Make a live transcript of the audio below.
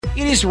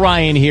It is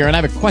Ryan here, and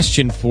I have a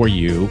question for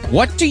you.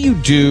 What do you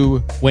do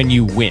when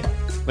you win?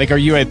 Like, are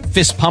you a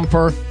fist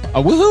pumper,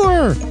 a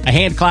woohooer, a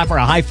hand clapper,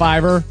 a high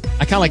fiver?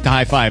 I kind of like the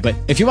high five, but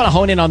if you want to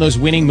hone in on those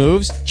winning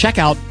moves, check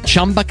out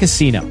Chumba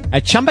Casino.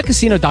 At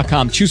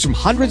ChumbaCasino.com, choose from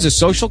hundreds of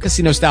social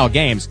casino-style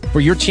games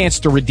for your chance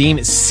to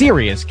redeem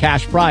serious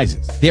cash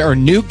prizes. There are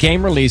new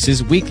game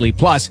releases weekly,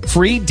 plus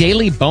free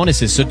daily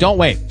bonuses. So don't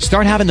wait.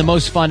 Start having the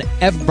most fun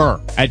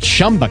ever at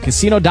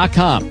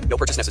ChumbaCasino.com. No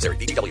purchase necessary.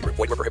 VGW. Void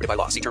where prohibited by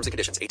law. See terms and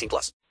conditions.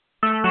 18+.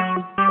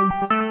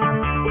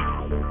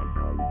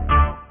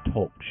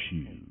 Talk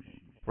shoes.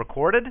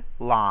 Recorded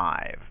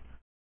live.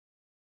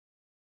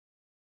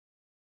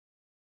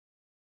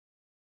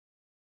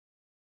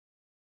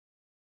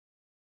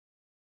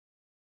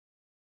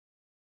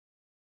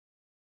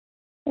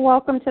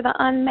 Welcome to the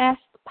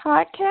Unmasked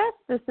podcast.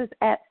 This is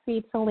at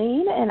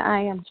Celine, and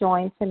I am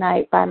joined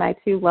tonight by my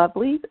two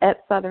lovelies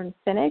at Southern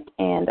Cynic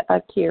and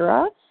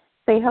Akira.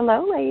 Say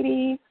hello,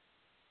 ladies.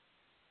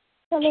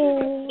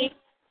 Hello.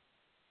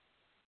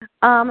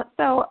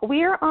 So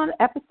we are on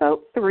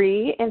episode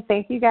 3, and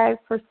thank you guys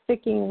for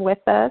sticking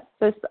with us.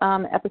 This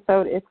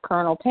episode is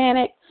Colonel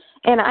Panic,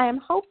 and I am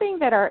hoping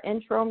that our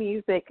intro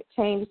music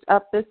changed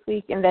up this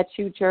week and that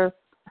you just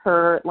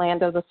heard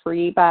Land of the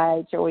Free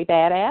by Joey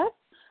Badass.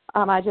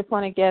 I just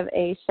want to give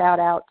a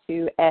shout-out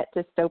to at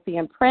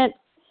Dystopian Prince.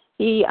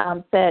 He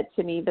said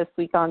to me this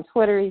week on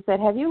Twitter, he said,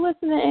 have you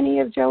listened to any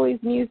of Joey's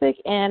music?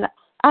 And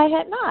I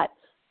had not.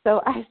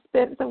 So I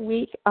spent the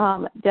week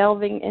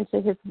delving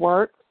into his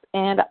works,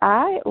 and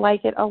I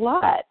like it a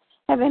lot.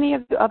 Have any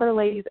of the other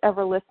ladies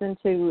ever listened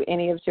to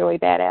any of Joey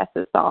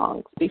Badass's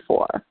songs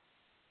before?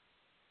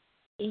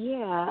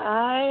 Yeah,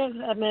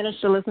 I've managed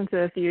to listen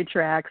to a few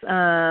tracks.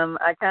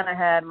 I kind of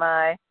had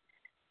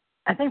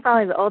I think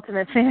probably the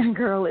ultimate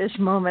fangirl-ish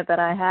moment that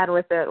I had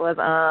with it was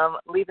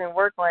leaving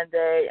work one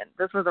day, and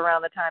this was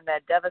around the time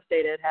that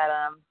Devastated had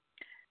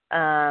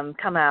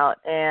come out,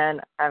 and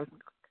I'm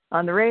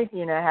on the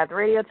radio, I had the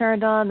radio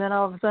turned on, then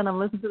all of a sudden I'm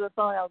listening to the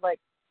song, I was like,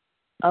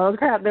 oh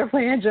crap, they're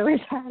playing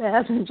Joey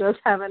Badass, and just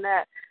having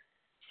that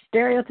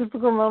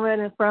stereotypical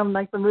moment from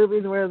like the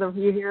movies where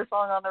you hear a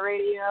song on the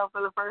radio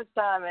for the first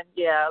time, and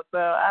yeah, so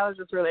I was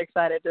just really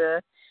excited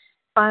to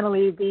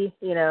finally be,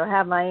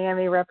 have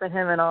Miami repping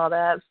him and all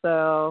that.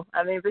 So,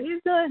 I mean, but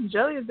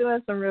Joey's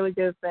doing some really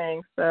good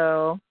things.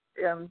 So,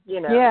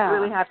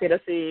 really happy to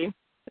see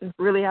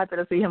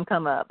him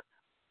come up.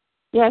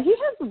 Yeah, he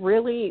has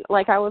really,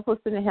 I was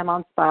listening to him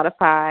on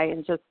Spotify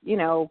and just,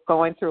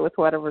 going through with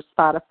whatever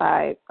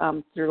Spotify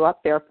threw up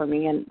there for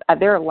me. And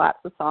there are lots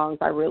of songs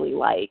I really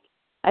like.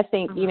 I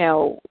think,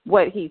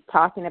 what he's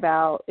talking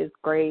about is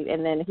great.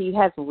 And then he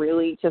has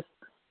really just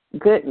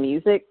good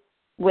music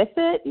with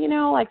it,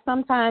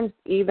 sometimes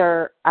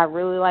either I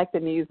really like the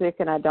music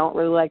and I don't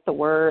really like the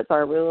words, or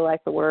I really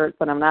like the words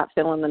but I'm not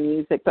feeling the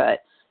music.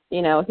 But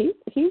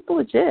he's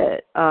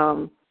legit.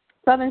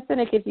 Southern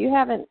Cynic, if you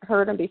haven't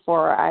heard him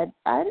before, I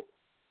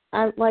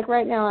like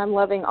right now I'm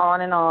loving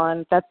On and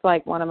On. That's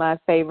like one of my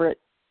favorite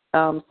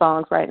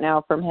songs right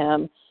now from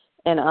him.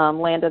 And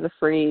Land of the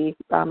Free,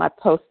 I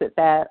posted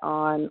that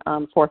on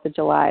 4th of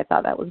July. I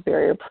thought that was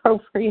very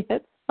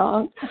appropriate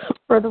song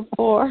for the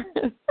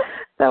 4th.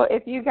 So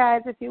if you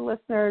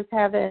listeners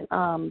haven't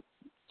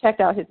checked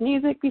out his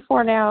music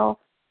before now,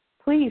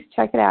 please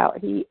check it out.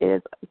 He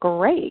is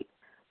great.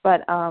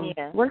 But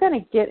we're going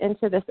to get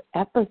into this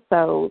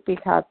episode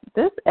because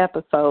this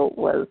episode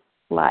was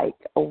like,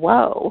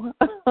 whoa.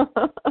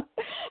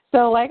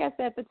 So like I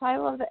said, the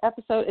title of the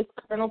episode is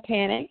Colonel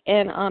Panic.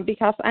 And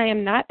because I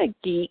am not a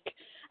geek,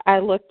 I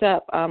looked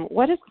up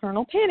what does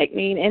Colonel Panic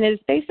mean? And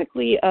it's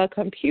basically a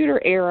computer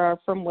error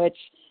from which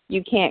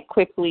you can't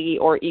quickly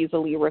or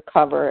easily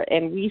recover.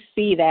 And we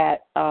see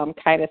that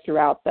kind of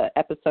throughout the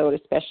episode,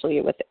 especially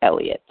with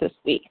Elliot this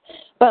week.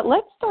 But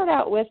let's start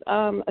out with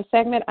a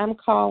segment I'm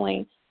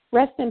calling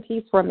Rest in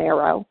Peace,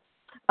 Romero.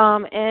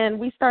 And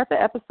we start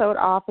the episode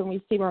off and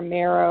we see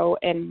Romero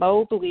and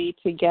Mobley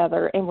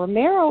together. And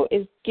Romero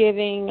is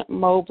giving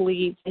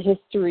Mobley the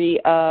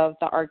history of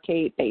the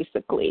arcade,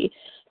 basically.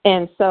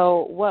 And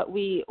so what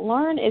we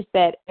learn is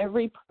that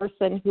every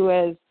person who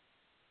has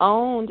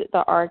owned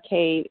the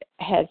arcade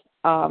has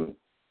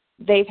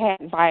they've had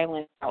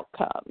violent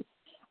outcomes.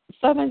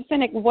 Southern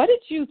Cynic, what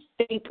did you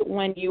think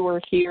when you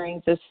were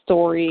hearing this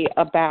story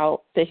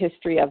about the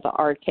history of the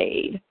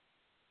arcade?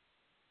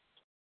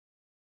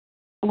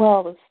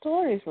 Well, the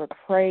stories were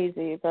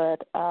crazy,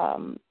 but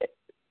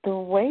the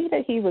way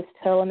that he was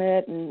telling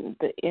it and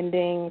the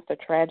endings, the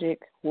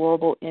tragic,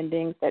 horrible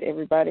endings that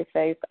everybody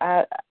faced,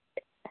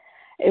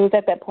 it was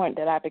at that point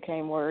that I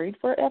became worried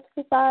for F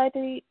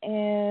Society,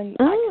 and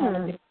I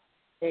kind of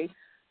think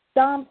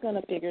Dom's going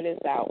to figure this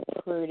out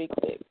pretty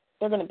quick.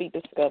 They're going to be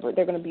discovered.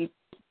 They're going to be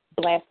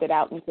blasted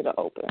out into the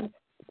open.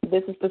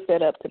 This is the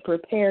setup to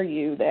prepare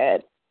you that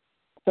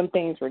some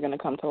things were going to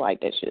come to light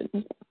that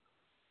shouldn't.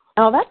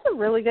 Oh, that's a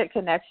really good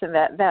connection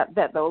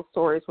that those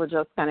stories were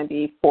just going to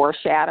be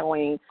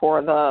foreshadowing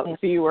for the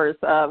viewers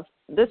of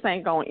this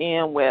ain't going to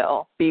end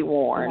well, be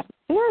warned.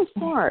 Very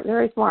smart,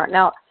 very smart.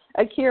 Now,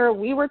 Akira,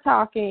 we were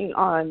talking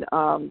on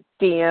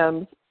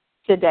DMs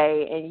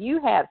today, and you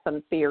had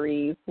some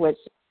theories, which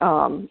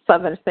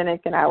Southern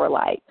Cynic and I were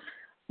like,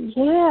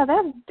 yeah,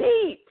 that's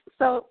deep.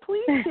 So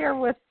please share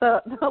with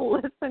the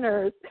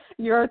listeners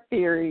your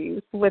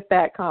theories with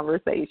that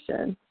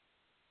conversation.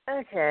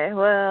 Okay,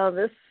 well,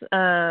 this,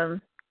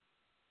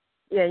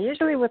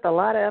 usually with a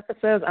lot of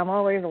episodes, I'm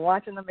always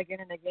watching them again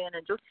and again,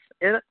 and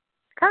it's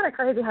kind of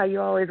crazy how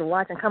you always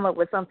watch and come up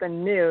with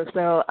something new.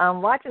 So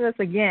I'm watching this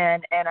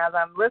again, and as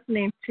I'm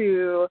listening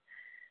to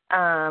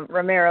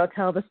Romero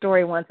tell the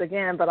story once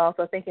again, but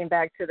also thinking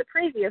back to the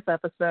previous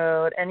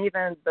episode and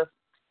even the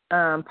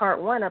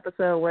part 1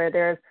 episode where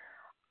there's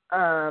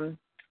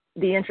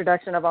the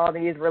introduction of all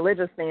these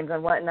religious themes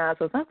and whatnot.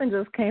 So something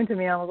just came to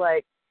me. I was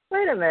like,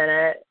 wait a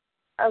minute.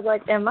 I was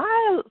like, am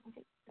I,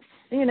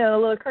 a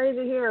little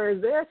crazy here? Or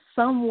is there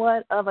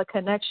somewhat of a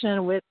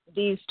connection with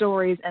these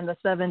stories and the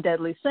 7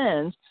 deadly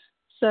sins?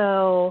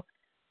 So,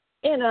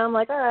 I'm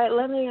like, all right,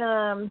 let me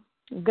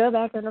go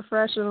back and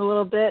refresh it a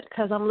little bit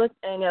because I'm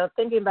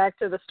thinking back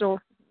to the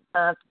story,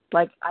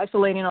 like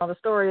isolating all the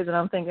stories, and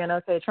I'm thinking,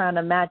 okay, trying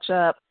to match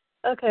up.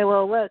 Okay,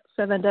 well, what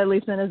 7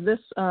 deadly sin is this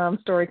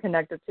story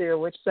connected to?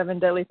 Which 7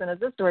 deadly sin is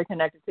this story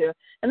connected to?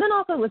 And then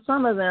also with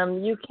some of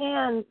them, you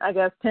can,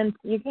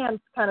 you can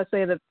kind of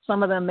say that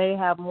some of them may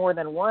have more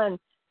than one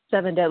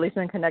 7 deadly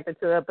sin connected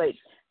to it. But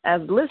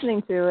as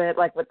listening to it,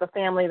 like with the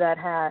family that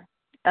had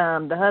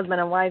the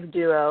husband and wife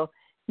duo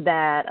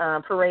that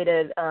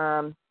paraded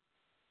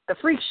the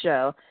freak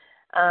show,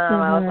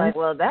 I was like,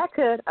 well,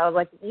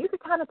 you could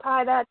kind of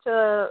tie that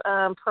to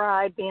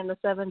pride being the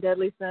 7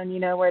 deadly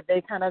sin, where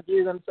they kind of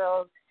view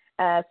themselves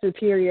as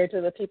superior to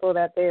the people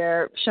that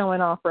they're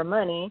showing off for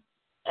money.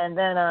 And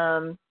then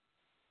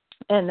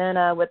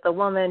with the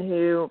woman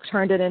who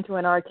turned it into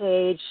an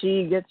arcade,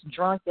 she gets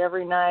drunk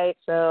every night.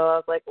 So I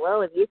was like,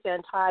 well, if you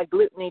can tie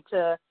gluttony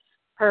to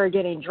her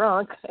getting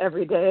drunk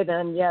every day,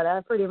 then yeah,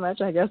 that pretty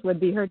much, I guess, would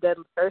be her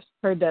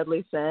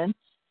deadly sin.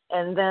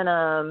 And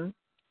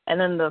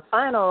then the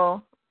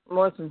final,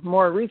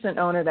 more recent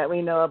owner that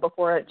we know of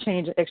before it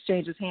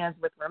exchanges hands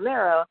with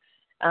Romero,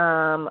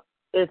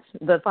 it's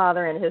the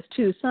father and his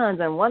 2 sons,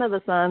 and one of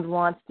the sons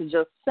wants to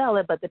just sell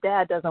it, but the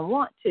dad doesn't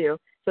want to.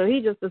 So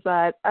he just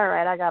decides, all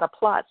right, I got a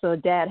plot, so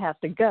dad has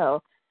to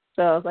go.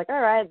 So I was like,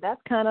 all right,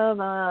 that's kind of,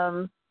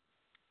 a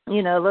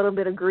little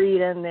bit of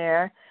greed in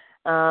there,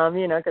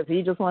 because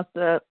he just wants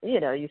to,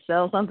 you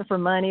sell something for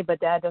money,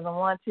 but dad doesn't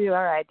want to.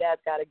 All right,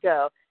 dad's got to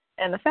go.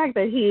 And the fact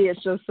that he is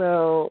just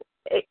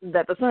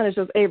that the son is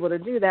just able to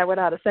do that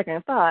without a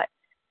second thought,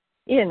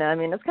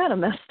 it's kind of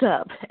messed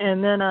up.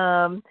 And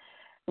then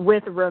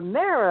with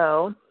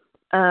Romero,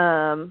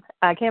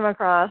 I came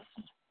across,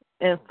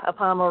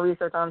 upon more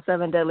research on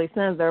 7 deadly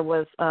sins, there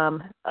was a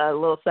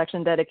little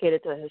section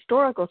dedicated to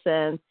historical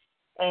sins.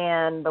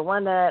 And the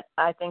one that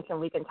I think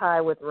we can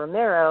tie with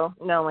Romero,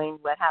 knowing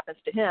what happens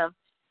to him,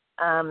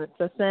 it's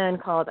a sin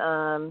called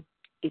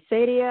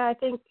Isadia, I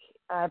think.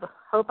 I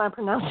hope I'm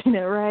pronouncing it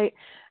right.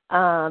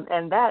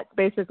 And that's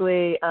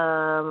basically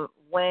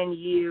when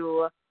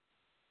you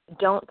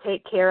don't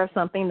take care of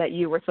something that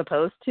you were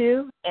supposed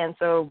to. And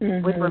so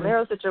with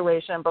Romero's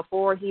situation,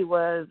 before he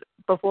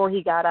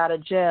got out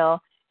of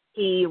jail,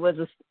 he was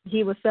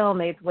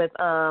cellmates with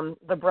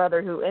the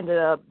brother who ended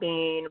up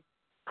being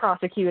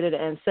prosecuted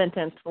and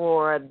sentenced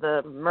for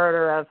the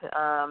murder of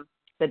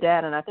the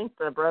dad. And I think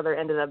the brother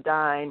ended up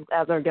dying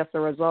as I guess the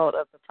result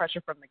of the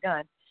pressure from the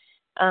gun.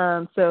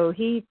 So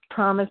he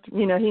promised,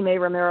 he made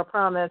Romero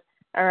promise,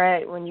 all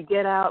right, when you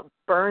get out,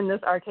 burn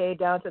this arcade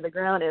down to the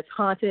ground. It's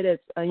haunted.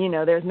 It's,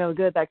 there's no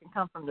good that can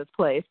come from this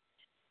place.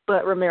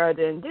 But Romero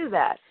didn't do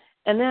that.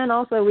 And then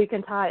also we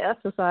can tie F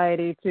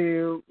Society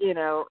to,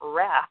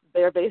 wrath.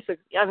 They're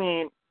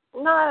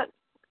not,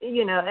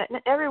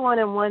 everyone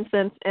in one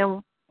sense,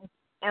 in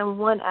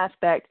one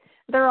aspect,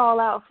 they're all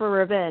out for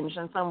revenge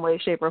in some way,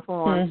 shape, or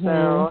form.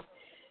 So,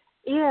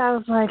 yeah, I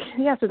was like,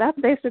 so that's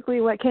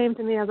basically what came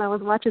to me as I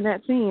was watching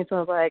that scene. So I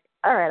was like,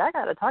 all right, I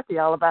got to talk to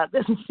y'all about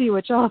this and see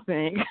what y'all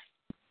think.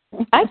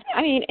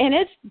 I mean, and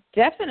it's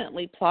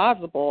definitely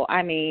plausible.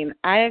 I mean,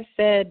 I have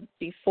said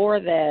before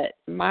that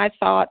my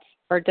thoughts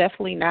are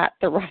definitely not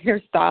the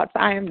writer's thoughts.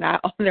 I am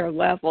not on their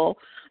level.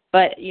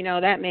 But,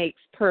 that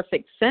makes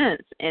perfect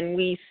sense. And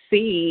we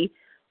see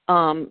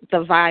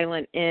the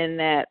violent end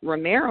that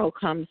Romero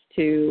comes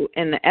to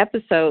in the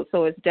episode.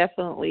 So it's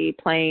definitely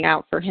playing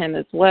out for him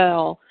as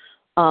well.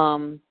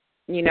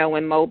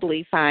 When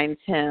Mobley finds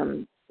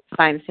him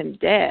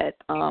dead.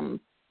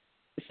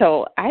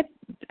 So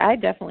I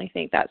definitely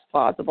think that's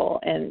plausible.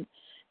 And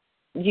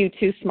you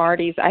two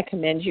smarties, I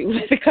commend you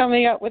for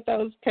coming up with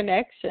those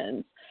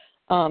connections,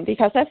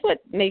 because that's what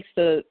makes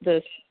the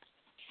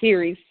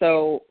series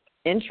so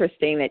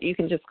interesting, that you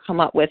can just come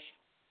up with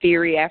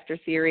theory after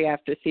theory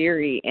after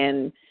theory,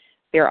 and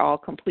they're all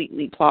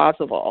completely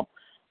plausible.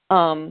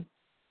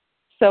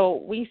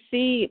 So we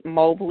see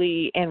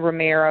Mobley and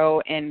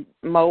Romero, and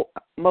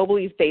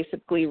Mobley's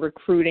basically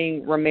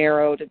recruiting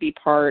Romero to be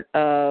part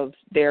of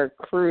their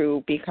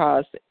crew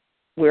because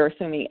we're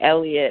assuming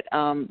Elliot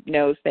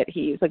knows that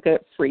he's a good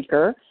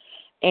freaker.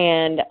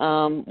 And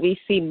we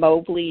see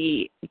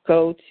Mobley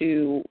go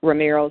to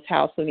Ramiro's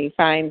house when he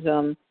finds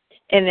him,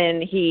 and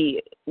then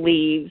he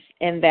leaves,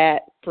 and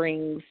that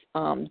brings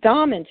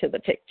Dom into the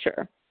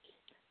picture.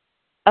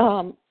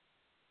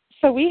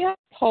 So we had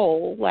a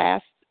poll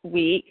last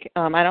week.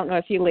 I don't know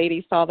if you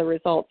ladies saw the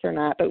results or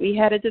not, but we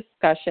had a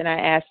discussion. I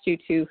asked you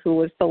two who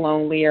was the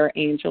lonelier,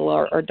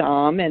 Angela or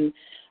Dom, and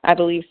I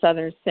believe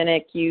Southern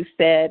Cynic, you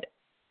said,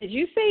 did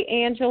you say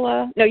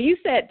Angela? No, you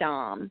said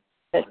Dom.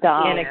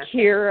 Dom. And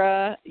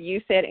Akira,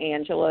 you said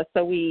Angela.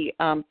 So we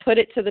put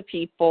it to the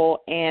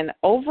people, and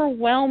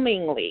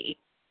overwhelmingly,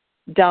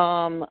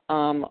 Dom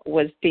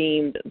was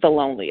deemed the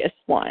loneliest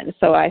one.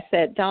 So I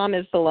said Dom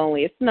is the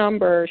loneliest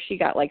number. She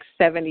got like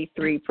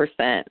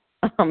 73%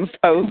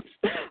 votes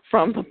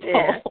from the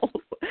polls.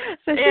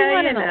 So she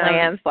won in a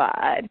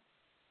landslide.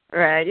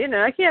 Right.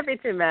 I can't be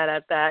too mad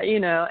at that,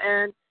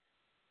 And,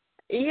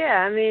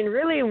 yeah,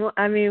 really,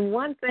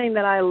 one thing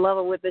that I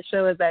love with the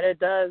show is that it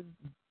does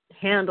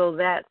handle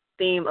that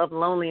theme of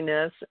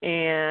loneliness,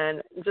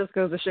 and just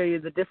goes to show you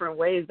the different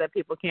ways that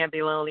people can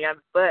be lonely.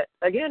 But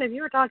again, if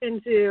you were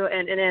talking to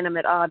an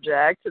inanimate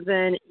object,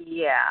 then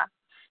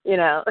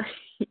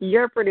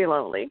you're pretty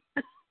lonely.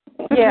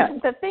 Yeah,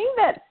 the thing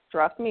that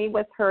struck me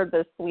with her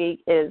this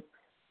week is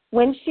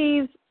when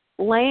she's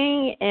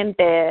laying in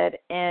bed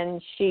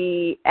and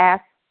she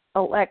asks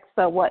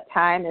Alexa, what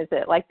time is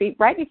it? Like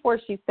right before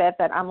she said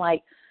that, I'm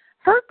like,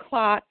 her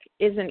clock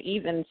isn't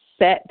even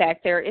set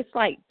back there. It's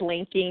like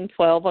blinking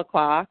 12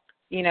 o'clock.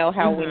 You know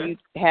how when you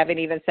haven't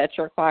even set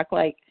your clock,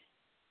 like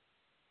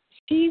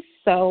she's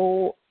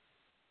so,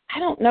 I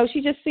don't know,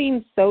 she just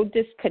seems so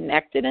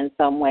disconnected in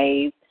some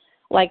ways.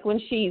 Like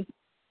when she's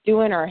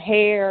doing her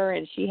hair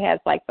and she has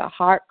like the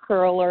heart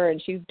curler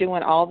and she's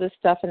doing all this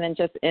stuff and then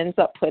just ends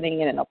up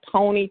putting it in a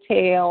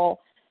ponytail,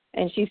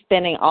 and she's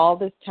spending all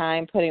this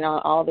time putting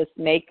on all this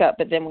makeup.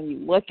 But then when you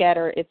look at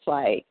her, it's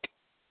like,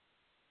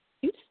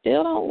 you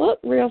still don't look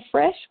real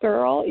fresh,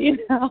 girl,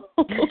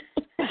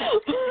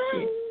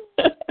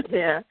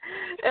 Yeah.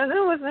 And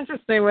then what's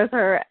interesting with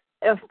her,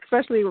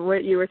 especially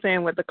what you were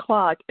saying with the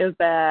clock, is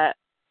that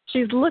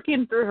she's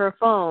looking through her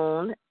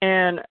phone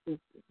and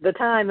the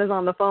time is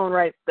on the phone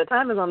right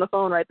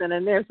then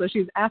and there. So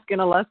she's asking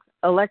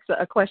Alexa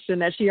a question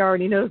that she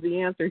already knows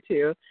the answer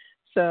to.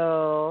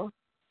 So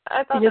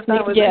I thought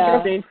that was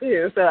interesting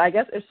too. So I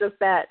guess it's just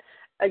that,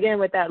 again,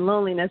 with that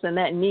loneliness and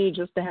that need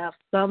just to have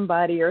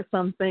somebody or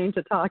something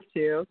to talk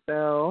to.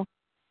 So,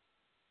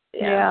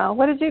 yeah.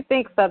 What did you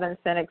think, Southern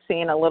Cynic,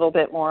 seeing a little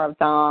bit more of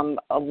Dom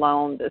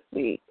alone this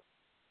week?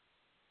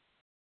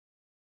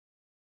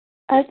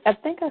 I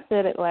think I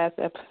said it last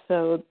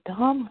episode.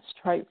 Dom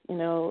strikes, a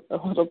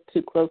little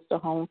too close to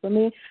home for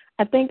me.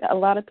 I think a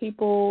lot of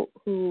people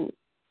who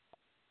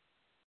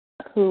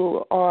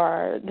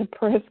are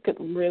depressed could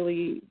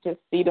really just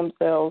see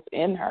themselves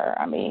in her.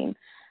 I mean,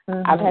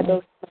 I've had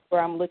those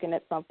where I'm looking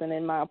at something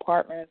in my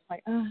apartment. It's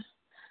like,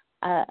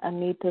 I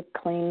need to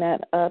clean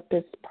that up.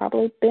 It's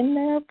probably been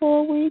there for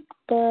a week,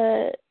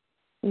 but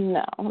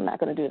no, I'm not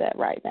going to do that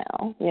right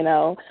now,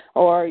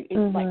 Or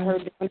it's like her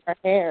doing her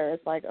hair.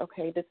 It's like,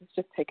 okay, this is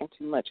just taking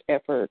too much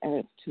effort and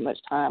it's too much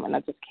time, and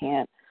I just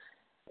can't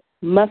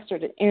muster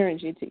the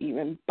energy to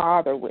even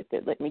bother with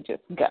it. Let me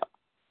just go.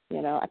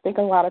 I think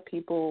a lot of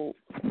people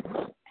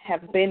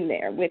have been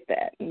there with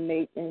that, and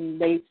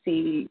they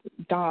see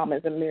Dom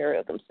as a mirror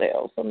of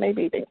themselves. So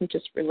maybe they can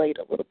just relate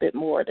a little bit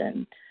more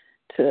than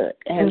to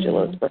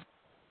Angela's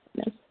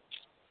personality.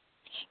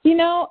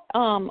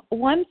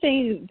 One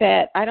thing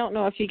that I don't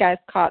know if you guys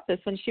caught this,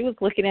 when she was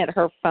looking at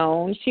her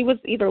phone, she was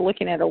either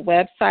looking at a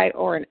website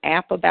or an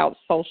app about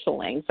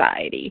social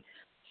anxiety.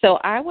 So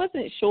I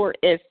wasn't sure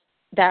if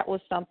that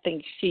was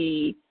something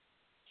she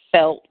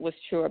felt was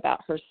true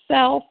about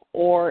herself,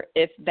 or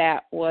if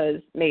that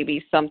was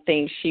maybe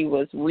something she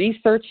was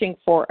researching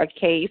for a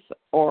case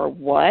or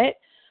what.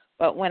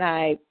 But when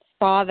I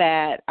saw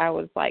that, I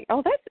was like,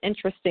 oh, that's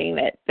interesting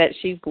that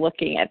she's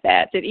looking at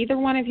that. Did either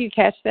one of you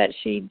catch that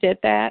she did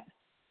that?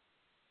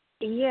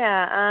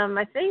 Yeah,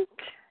 I think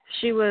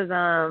she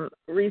was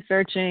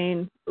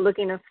researching,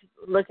 looking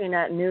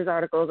at news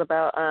articles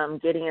about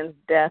Gideon's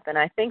death, and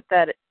I think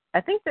that it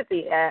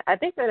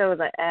was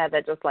an ad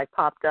that just like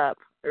popped up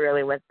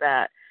really with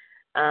that.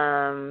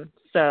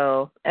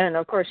 So, and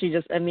of course she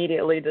just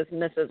immediately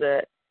dismisses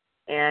it,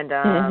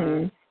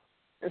 and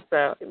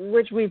so,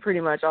 which we pretty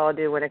much all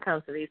do when it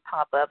comes to these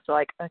pop-ups.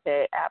 Like,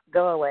 okay, app,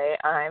 go away.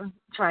 I'm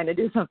trying to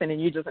do something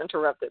and you just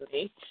interrupted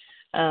me.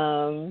 But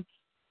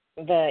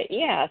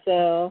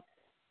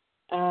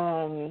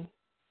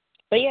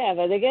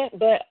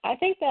I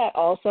think that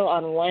also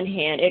on one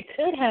hand, it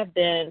could have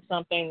been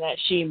something that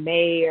she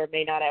may or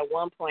may not at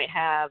one point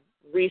have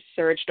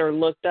researched or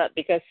looked up,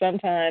 because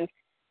sometimes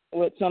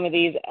with some of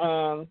these,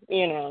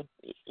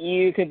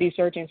 you could be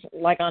searching,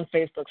 like on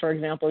Facebook, for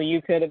example,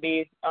 you could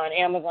be on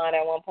Amazon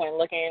at one point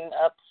looking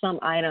up some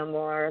item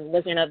or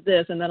looking up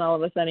this, and then all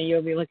of a sudden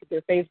you'll be looking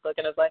through Facebook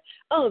and it's like,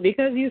 oh,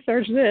 because you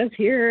searched this,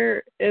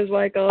 here is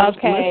like a list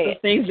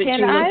of things that you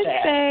looked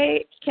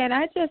at. Can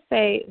I just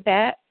say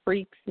that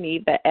freaks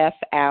me the F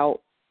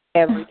out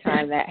every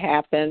time that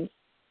happens.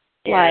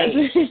 Yeah.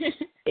 Like,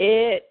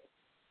 it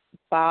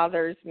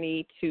bothers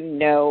me to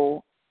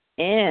no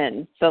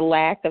end the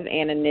lack of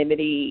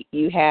anonymity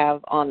you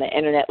have on the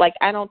internet. Like,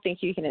 I don't think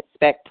you can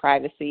expect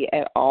privacy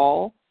at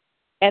all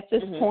at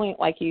this point.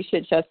 Like, you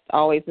should just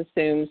always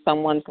assume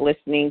someone's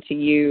listening to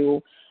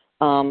you.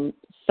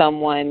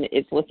 Someone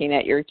is looking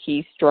at your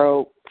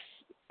keystrokes,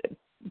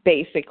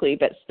 basically,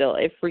 but still,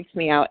 it freaks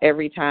me out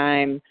every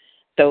time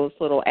those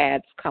little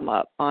ads come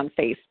up on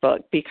Facebook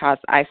because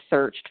I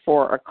searched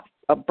for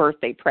a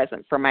birthday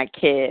present for my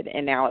kid,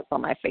 and now it's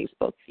on my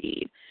Facebook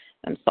feed.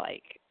 I'm just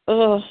like,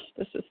 oh,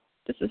 this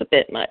is a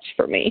bit much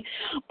for me.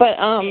 But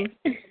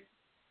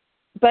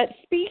but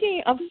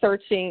speaking of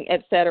searching,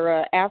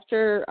 etc.,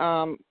 after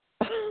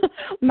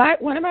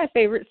one of my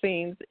favorite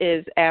scenes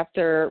is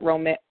after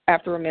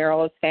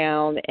Romero is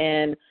found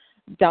and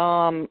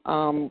Dom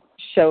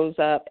shows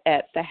up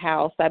at the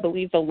house. I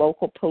believe the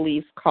local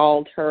police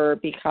called her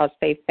because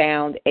they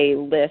found a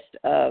list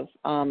of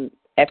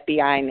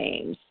FBI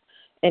names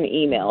and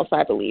emails,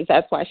 I believe.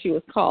 That's why she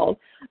was called.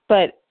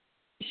 But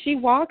she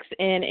walks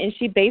in and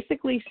she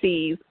basically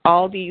sees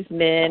all these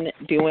men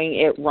doing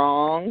it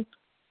wrong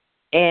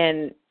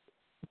and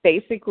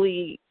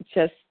basically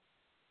just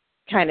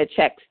kind of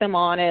checks them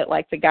on it,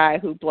 like the guy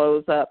who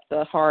blows up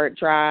the hard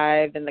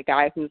drive and the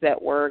guy who's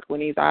at work when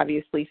he's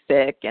obviously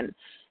sick, and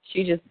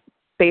she just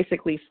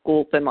basically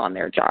schools them on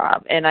their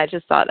job. And I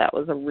just thought that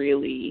was a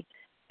really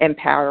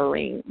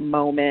empowering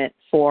moment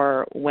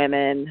for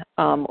women.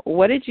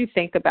 What did you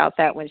think about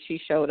that when she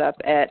showed up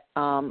at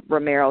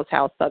Romero's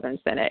house, Southern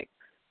Cynic?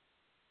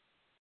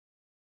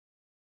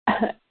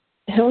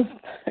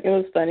 It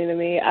was funny to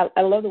me.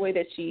 I love the way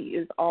that she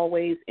is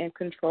always in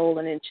control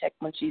and in check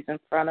when she's in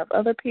front of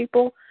other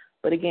people.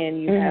 But again,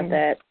 you have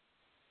that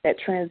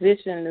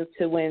transition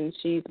to when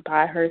she's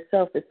by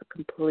herself. It's a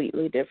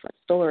completely different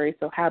story.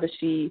 So how does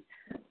she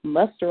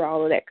muster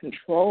all of that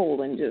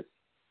control and just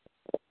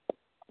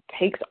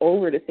takes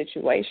over the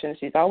situation?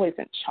 She's always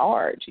in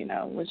charge,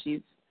 when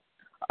she's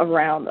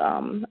around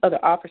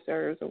other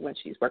officers or when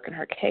she's working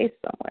her case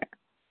somewhere.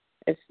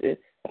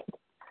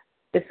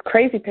 It's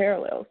crazy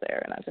parallels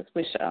there, and I just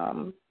wish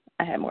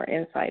I had more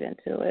insight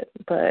into it.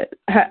 But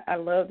I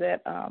love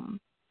that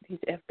these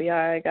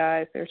FBI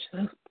guys, they're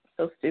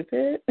so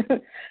stupid.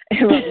 And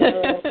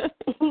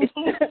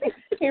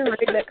you're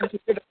ready that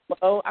computer to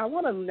flow. I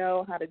want to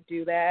know how to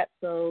do that.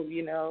 So,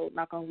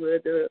 knock on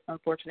wood, the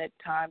unfortunate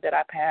time that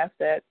I passed,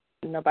 that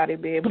nobody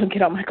would be able to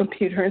get on my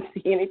computer and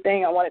see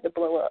anything. I want it to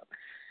blow up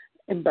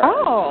and burn.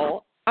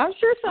 Oh, I'm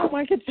sure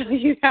someone could tell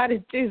you how to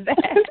do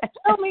that.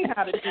 Tell me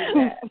how to do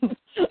that.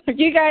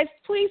 You guys,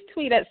 please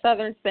tweet at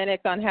Southern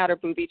Cynic on how to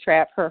booby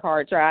trap her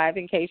hard drive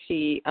in case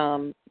she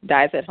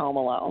dies at home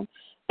alone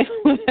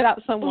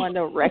without someone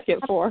to wreck it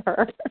for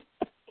her.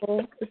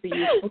 It's a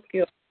useful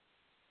skill.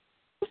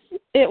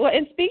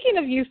 And speaking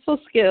of useful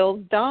skills,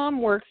 Dom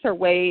works her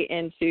way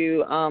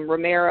into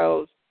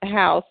Romero's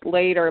house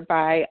later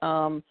by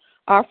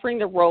offering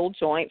to roll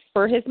joints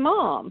for his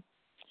mom.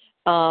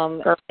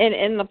 And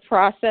in the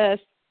process,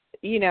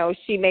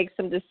 she makes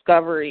some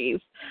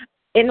discoveries.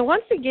 And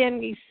once again,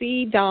 we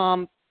see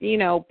Dom,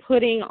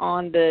 putting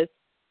on this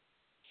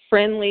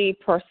friendly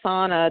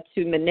persona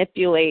to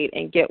manipulate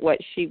and get what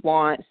she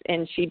wants,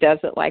 and she does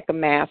it like a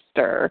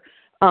master.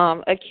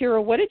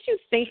 Akira, what did you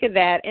think of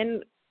that?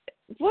 And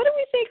what do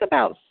we think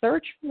about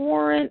search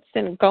warrants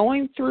and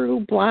going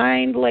through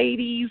blind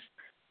ladies,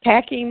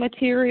 packing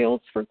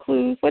materials for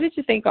clues? What did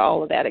you think of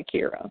all of that,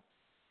 Akira?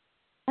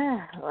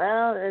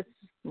 Well, it's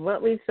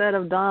what we said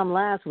of Dom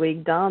last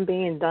week, Dom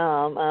being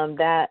Dom,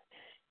 that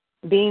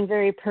being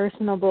very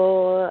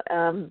personable,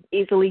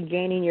 easily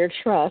gaining your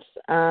trust.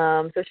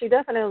 So she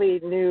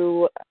definitely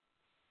knew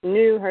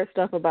her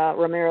stuff about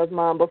Romero's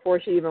mom before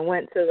she even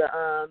went to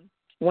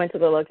the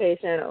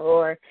location,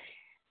 or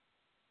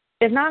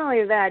if not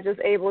only that, just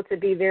able to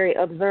be very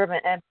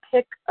observant and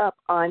pick up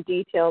on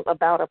details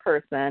about a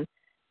person.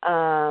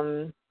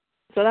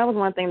 So that was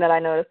one thing that I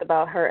noticed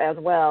about her as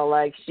well.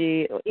 Like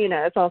she,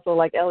 it's also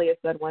like Elliot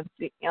said one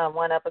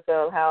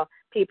episode, how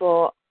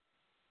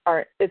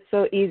it's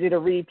so easy to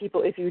read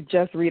people if you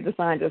just read the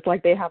sign, just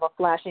like they have a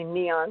flashing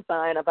neon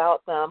sign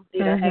about them,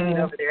 hanging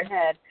over their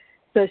head.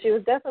 So she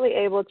was definitely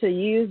able to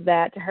use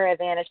that to her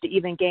advantage to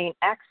even gain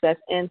access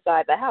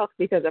inside the house,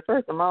 because at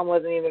first the mom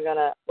wasn't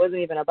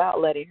even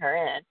about letting her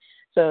in.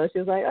 So she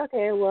was like,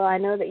 okay, well, I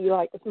know that you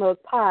like to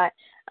smoke pot.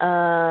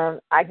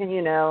 I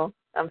can,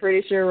 I'm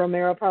pretty sure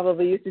Romero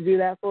probably used to do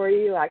that for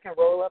you. I can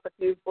roll up a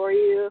few for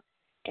you.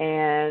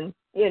 And,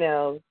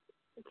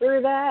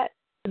 through that,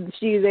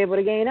 she's able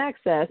to gain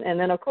access. And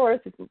then, of course,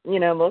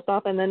 most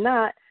often than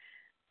not,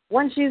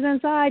 once she's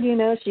inside,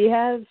 she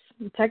has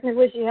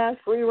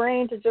free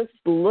reign to just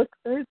look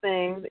through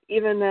things,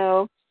 even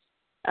though,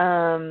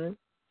 and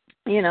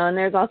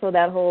there's also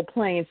that whole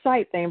plain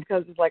sight thing,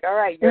 because it's like, all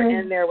right, you're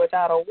in there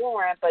without a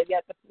warrant, but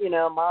yet,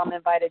 mom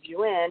invited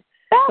you in.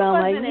 That So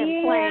I'm wasn't like,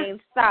 in plain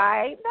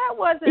sight. That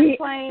wasn't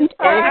plain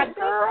sight,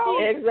 girl.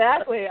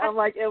 Exactly. I'm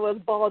like, it was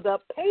balled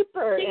up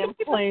paper in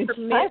plain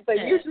sight, but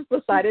you just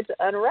decided to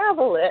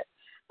unravel it.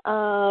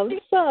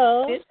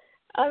 So,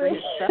 I mean,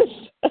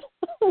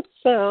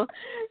 so,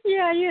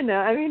 yeah,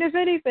 I mean, if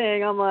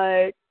anything, I'm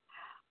like,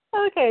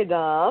 okay,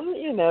 Dom,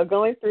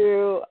 going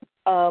through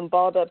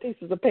balled up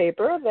pieces of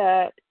paper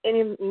that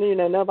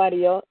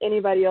anybody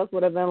else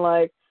would have been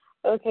like,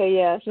 okay,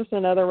 yeah, it's just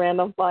another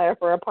random flyer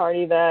for a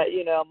party that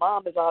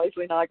mom is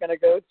obviously not going to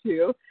go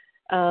to.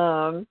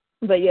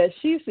 But yeah,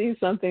 she sees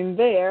something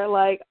there,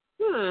 like,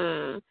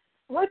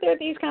 weren't there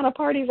these kind of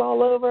parties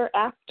all over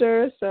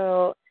after?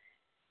 So,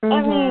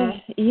 I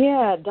mean,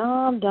 yeah,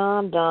 Dom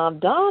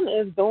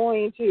is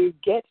going to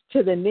get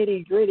to the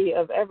nitty gritty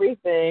of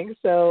everything.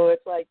 So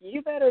it's like,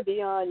 you better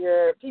be on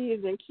your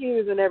P's and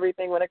Q's and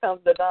everything when it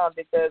comes to Dom,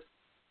 because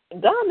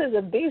Dom is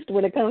a beast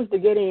when it comes to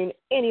getting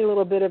any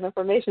little bit of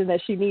information that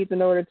she needs in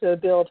order to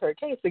build her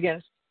case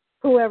against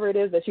whoever it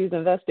is that she's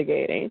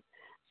investigating.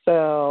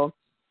 So,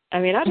 I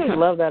mean, I just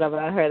love that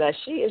about her, that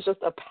she is just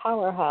a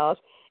powerhouse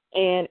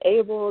and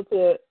able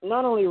to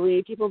not only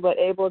read people, but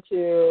able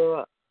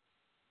to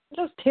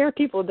just tear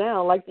people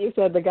down. Like you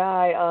said, the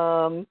guy,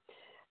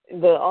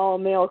 the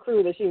all-male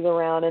crew that she's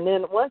around. And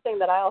then one thing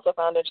that I also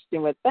found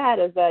interesting with that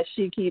is that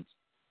she keeps,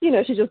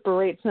 she just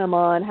berates him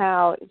on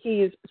how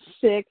he's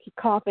sick,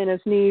 coughing and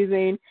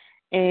sneezing.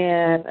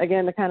 And,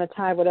 again, to kind of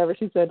tie whatever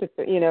she said to,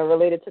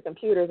 related to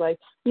computers, like,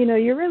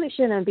 you really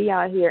shouldn't be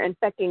out here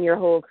infecting your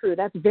whole crew.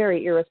 That's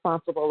very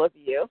irresponsible of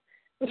you.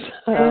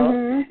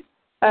 So,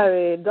 I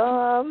mean,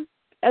 Dom,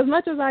 as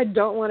much as I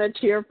don't want to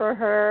cheer for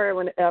her,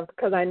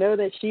 because I know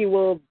that she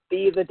will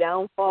be the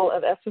downfall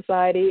of F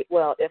Society.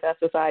 Well, if F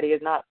Society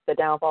is not the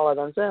downfall of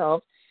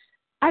themselves,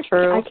 I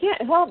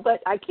can't help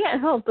but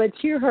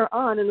cheer her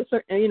on in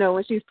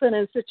when she's put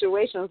in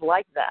situations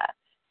like that,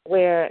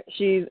 where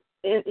she's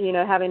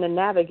having to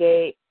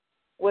navigate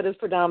what is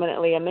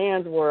predominantly a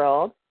man's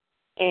world,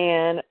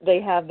 and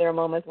they have their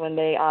moments when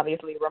they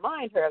obviously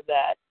remind her of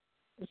that.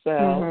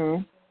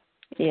 So.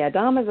 Yeah,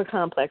 Dom is a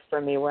complex for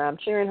me, where I'm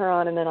cheering her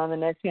on, and then on the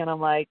next hand, I'm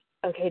like,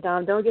 okay,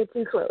 Dom, don't get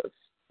too close.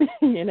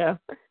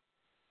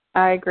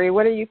 I agree.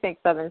 What do you think,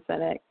 Southern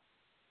Cynic?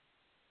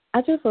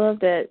 I just love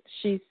that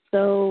she's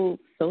so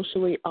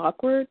socially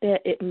awkward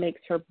that it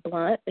makes her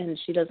blunt, and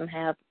she doesn't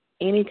have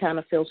any kind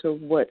of filter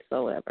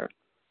whatsoever.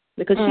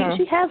 Because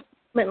she has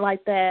something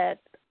like that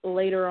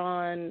later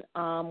on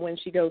when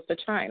she goes to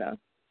China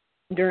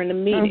during the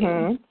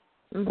meeting.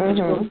 Which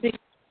we'll see.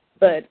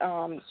 But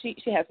she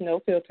has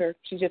no filter.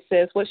 She just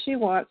says what she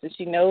wants, and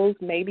she knows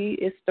maybe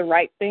it's the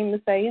right thing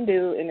to say and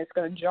do, and it's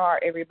going to jar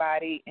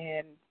everybody,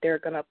 and they're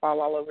going to fall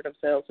all over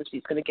themselves, and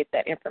she's going to get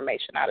that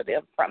information out of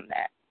them from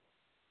that.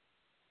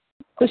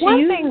 So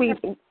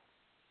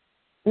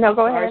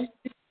go ahead.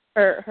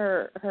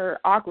 Her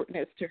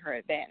awkwardness to her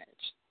advantage.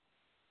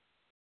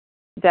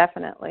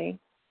 Definitely.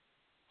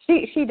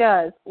 She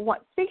does.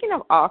 Speaking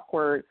of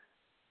awkward,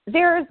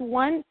 there's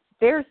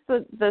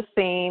the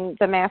scene,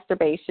 the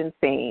masturbation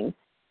scene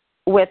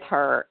with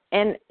her,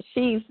 and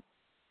she's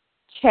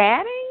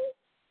chatting.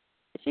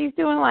 She's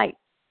doing like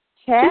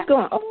chat. She's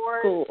going old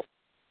school.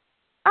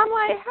 I'm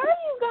like, how are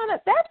you gonna?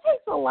 That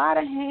takes a lot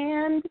of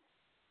hand.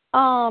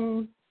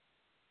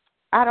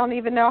 I don't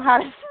even know how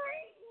to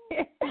say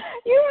it.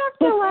 You have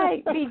to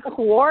like be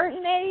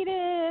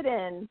coordinated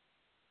and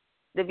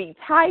to be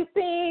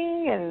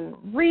typing and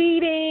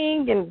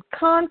reading and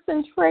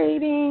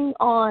concentrating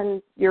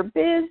on your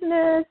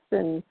business,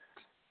 and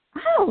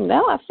I don't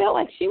know, I felt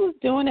like she was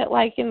doing it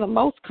like in the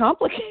most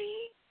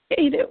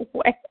complicated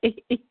way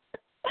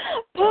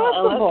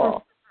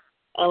possible.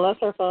 Unless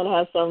her phone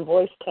has some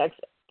voice text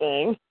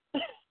thing.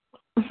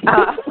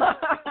 I'm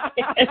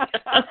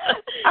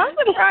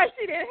surprised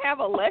she didn't have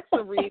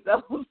Alexa read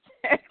those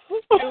texts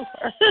to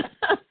her.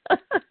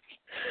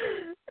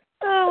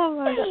 Oh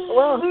my God.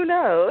 Well, who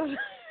knows?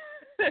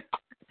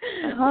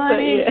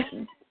 Honey,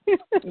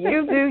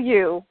 you do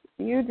you.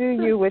 You do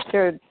you with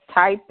your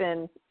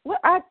typing. Well,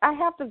 I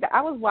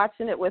was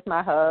watching it with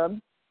my hub,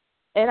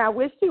 and I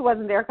wish he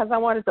wasn't there because I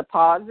wanted to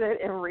pause it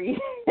and read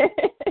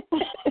it.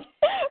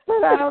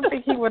 But I don't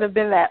think he would have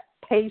been that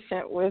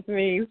patient with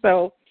me.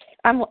 So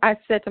I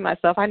said to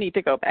myself, I need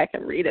to go back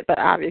and read it, but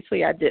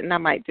obviously I didn't. I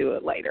might do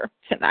it later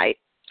tonight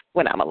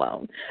when I'm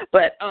alone.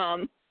 But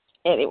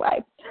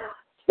anyway.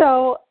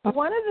 So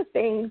one of the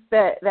things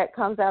that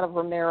comes out of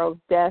Romero's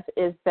death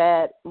is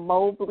that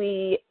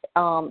Mobley,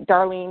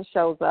 Darlene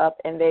shows up,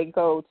 and they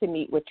go to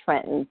meet with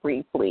Trenton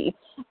briefly.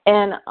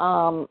 And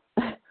I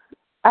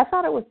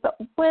thought it was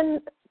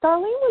when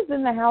Darlene was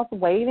in the house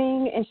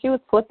waiting and she was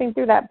flipping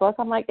through that book,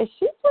 I'm like, is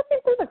she flipping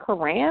through the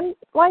Quran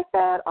like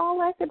that, all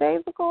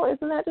lackadaisical?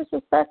 Isn't that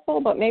disrespectful?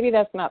 But maybe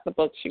that's not the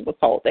book she was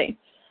holding.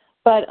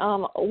 But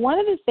one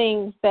of the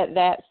things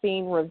that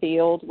scene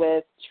revealed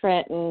with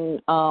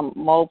Trenton,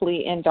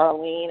 Mobley, and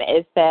Darlene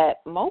is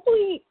that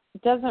Mobley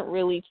doesn't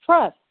really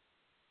trust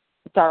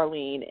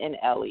Darlene and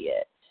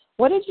Elliot.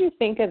 What did you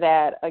think of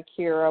that,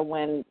 Akira,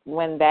 when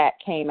that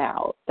came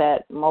out,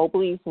 that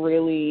Mobley's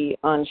really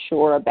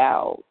unsure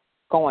about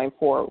going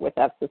forward with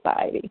F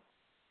Society?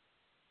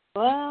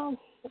 Well,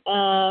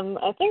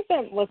 I think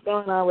that what's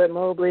going on with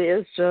Mobley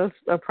is just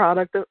a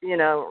product of,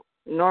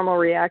 normal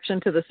reaction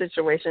to the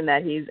situation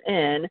that he's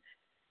in,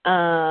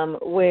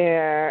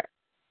 where,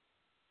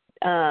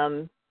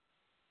 obviously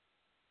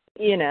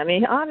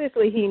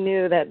he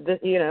knew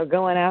that,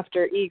 going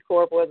after E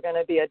Corp was going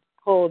to be a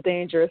whole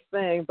dangerous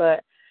thing,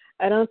 but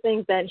I don't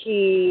think that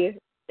he,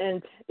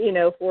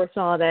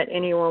 foresaw that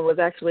anyone was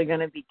actually going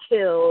to be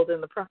killed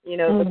in the,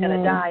 was going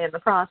to die in the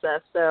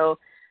process. So,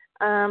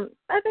 I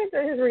think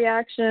that his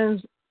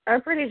reactions are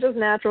pretty just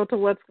natural to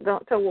what's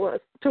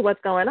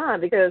going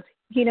on, because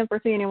he didn't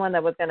foresee anyone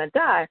that was going to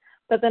die.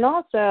 But then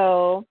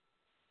also,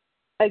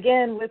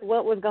 again, with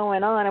what was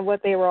going on and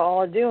what they were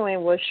all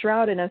doing was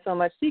shrouded in so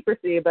much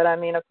secrecy. But I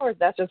mean, of course,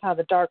 that's just how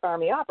the Dark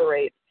Army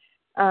operates.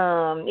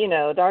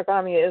 Dark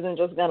Army isn't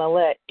just going to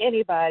let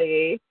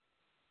anybody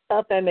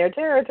up in their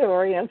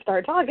territory and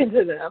start talking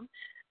to them.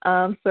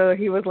 So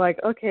he was like,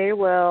 okay,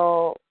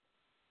 well,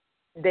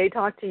 they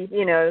talked to,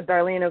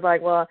 Darlene was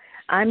like, well,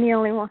 I'm the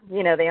only one,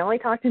 they only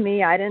talked to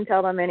me. I didn't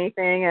tell them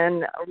anything.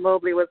 And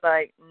Mobley was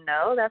like,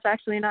 no, that's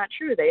actually not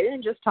true. They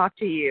didn't just talk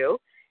to you.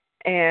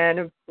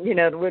 And,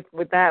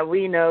 with that,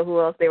 we know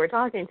who else they were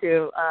talking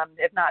to,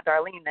 if not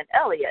Darlene, then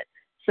Elliot.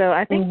 So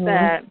I think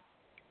that,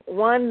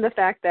 one, the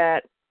fact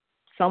that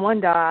someone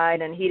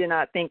died and he did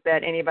not think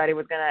that anybody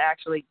was going to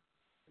actually,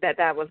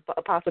 that was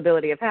a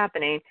possibility of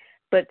happening.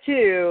 But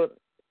two,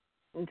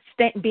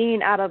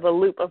 being out of the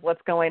loop of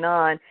what's going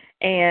on.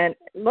 And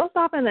most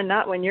often than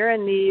not, when you're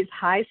in these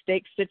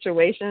high-stakes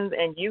situations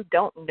and you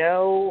don't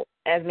know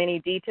as many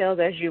details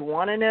as you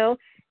want to know,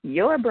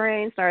 your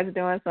brain starts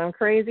doing some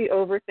crazy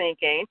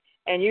overthinking,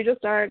 and you just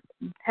start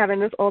having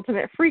this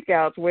ultimate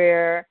freak-out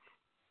where,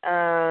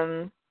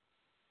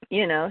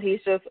 he's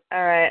just,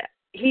 all right,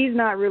 he's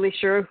not really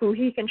sure who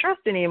he can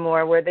trust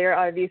anymore, where there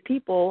are these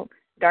people,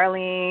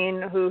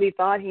 Darlene, who he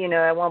thought,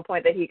 at one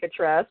point that he could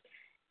trust,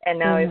 and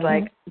now he's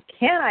like,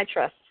 can I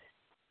trust?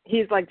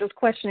 He's like just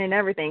questioning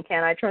everything.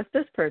 Can I trust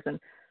this person?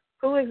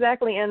 Who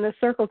exactly in this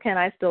circle can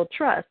I still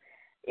trust?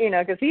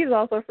 Because he's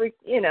also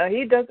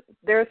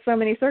there's so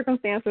many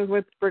circumstances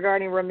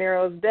regarding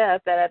Ramiro's death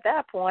that at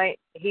that point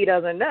he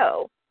doesn't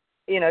know,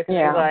 because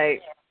he's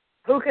like,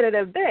 who could it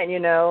have been?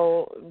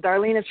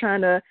 Darlene is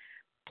trying to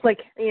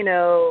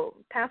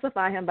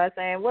pacify him by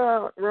saying,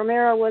 well,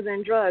 Romero was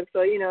in drugs,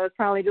 so, it's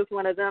probably just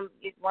one of those,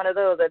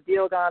 a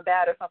deal gone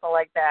bad or something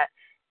like that.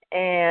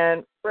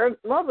 And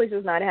Mobley's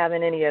just not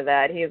having any of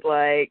that. He's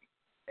like,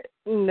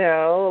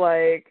 no,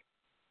 like,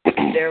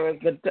 there was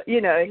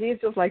he's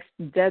just like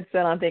dead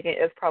set on thinking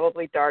it's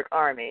probably Dark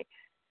Army.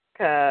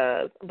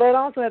 But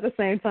also at the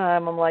same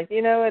time, I'm like,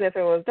 you know what, if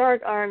it was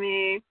Dark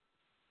Army,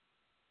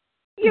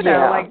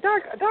 like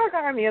Dark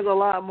Army is a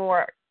lot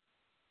more,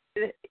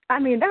 I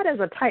mean, that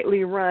is a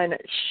tightly run,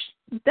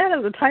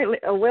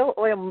 a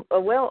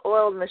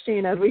well-oiled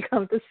machine, as we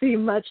come to see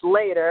much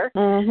later,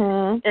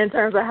 in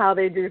terms of how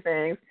they do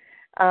things,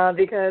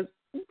 because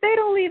they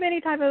don't leave any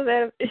type of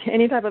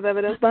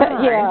evidence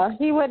behind. Yeah,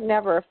 he would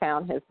never have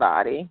found his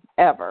body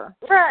ever.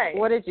 Right.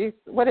 What did you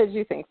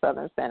think,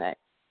 Southern Cynic?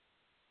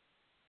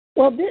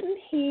 Well, didn't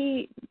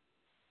he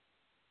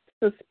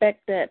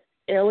suspect that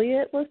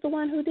Elliot was the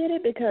one who did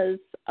it, because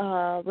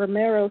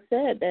Romero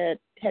had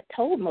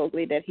told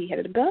Mobley that he had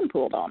a gun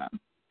pulled on him.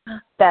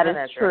 That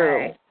is true.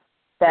 Right.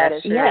 That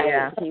is true.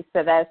 Yeah. He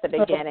said that at the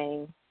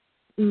beginning.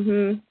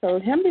 So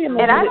him being a little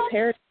bit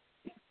paranoid.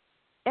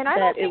 And I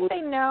don't think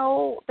they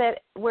know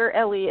that where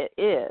Elliot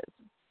is,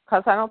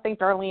 because I don't think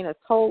Darlene has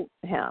told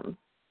him.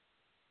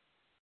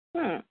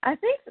 I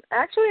think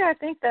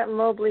that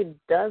Mobley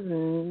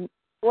doesn't.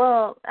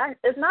 Well,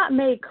 it's not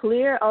made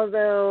clear,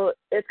 although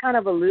it's kind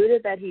of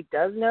alluded that he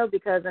does know,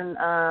 because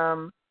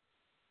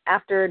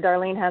after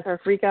Darlene has her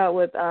freak out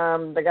with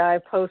the guy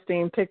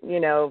posting,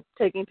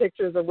 taking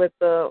pictures with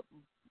the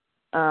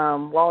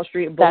Wall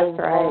Street Bulls,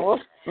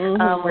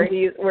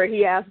 where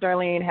he asked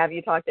Darlene, "Have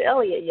you talked to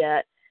Elliot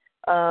yet?"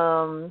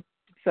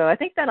 So I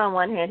think that on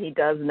one hand he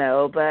does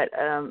know, but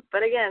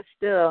again,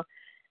 still,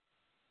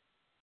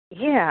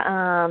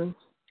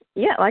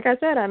 like I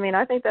said, I mean,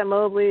 I think that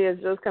Mobley is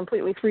just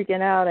completely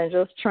freaking out and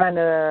just trying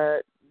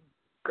to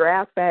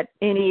grasp at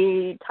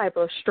any type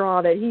of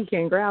straw that he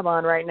can grab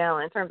on right now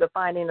in terms of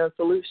finding a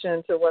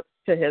solution to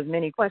his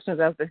many questions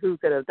as to who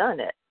could have done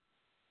it.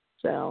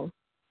 So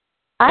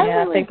I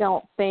really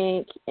don't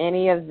think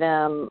any of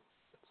them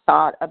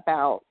thought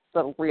about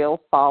the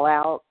real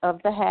fallout of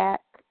the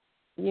hack.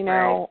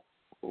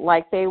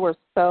 Like they were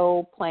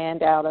so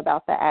planned out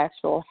about the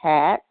actual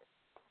hack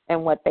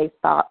and what they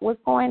thought was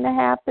going to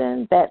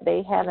happen that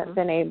they haven't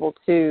been able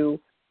to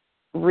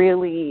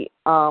really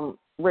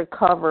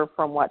recover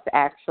from what's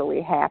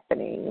actually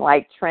happening.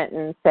 Like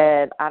Trenton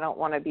said, I don't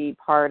want to be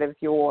part of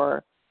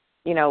your,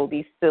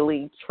 these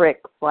silly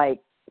tricks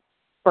like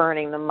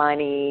burning the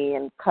money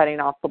and cutting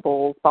off the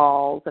bull's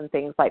balls and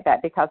things like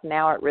that, because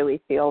now it really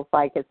feels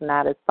like it's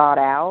not as thought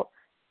out.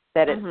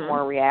 that it's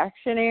more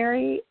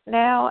reactionary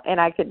now, and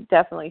I could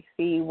definitely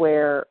see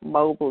where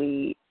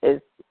Mobley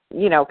is,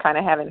 kind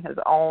of having his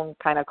own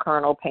kind of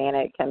Colonel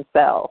Panic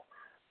himself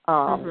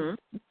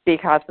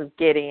because of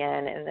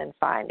Gideon and then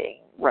finding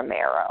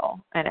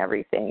Romero and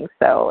everything.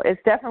 So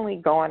it's definitely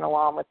going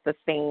along with the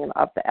theme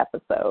of the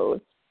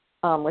episode,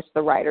 which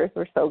the writers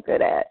were so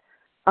good at.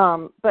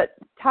 But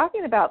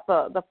talking about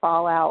the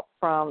fallout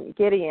from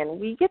Gideon,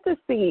 we get to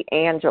see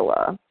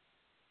Angela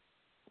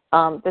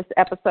this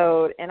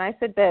episode, and I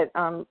said that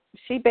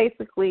she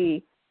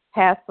basically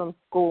has some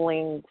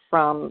schooling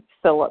from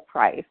Philip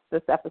Price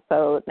this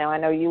episode. Now, I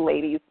know you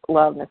ladies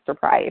love Mr.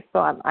 Price, so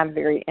I'm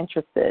very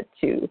interested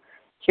to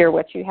hear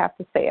what you have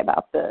to say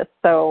about this.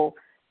 So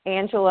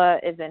Angela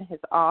is in his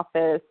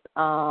office,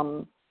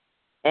 and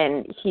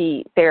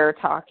they're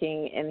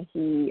talking, and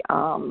he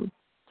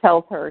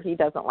tells her he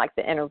doesn't like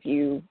the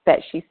interview that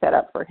she set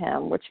up for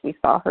him, which we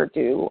saw her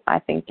do, I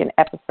think, in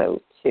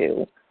episode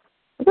 2.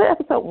 Was it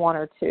episode 1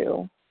 or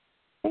 2?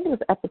 I think it was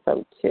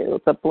episode 2,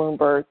 the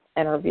Bloomberg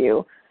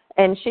interview.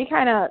 And she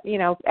kind of,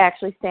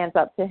 actually stands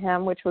up to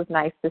him, which was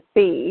nice to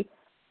see.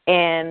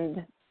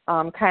 And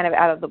kind of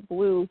out of the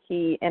blue,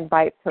 he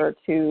invites her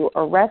to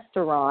a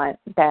restaurant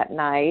that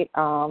night,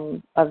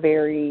 a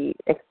very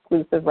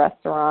exclusive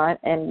restaurant,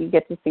 and we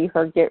get to see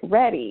her get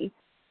ready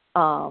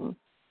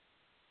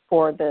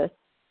for this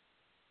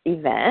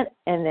event,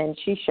 and then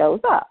she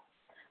shows up.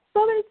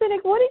 So then,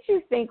 Cynic, what did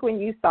you think when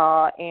you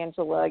saw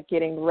Angela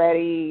getting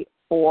ready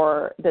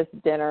for this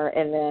dinner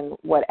and then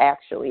what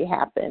actually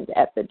happened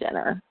at the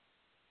dinner?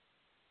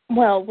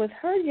 Well, with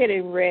her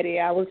getting ready,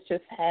 I was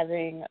just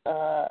having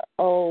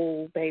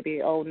oh,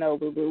 baby, oh, no,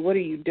 boo-boo, what are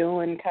you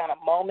doing kind of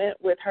moment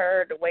with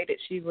her, the way that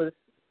she was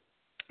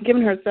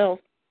giving herself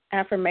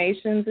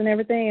affirmations and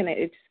everything, and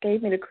it just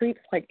gave me the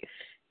creeps. Like,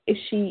 is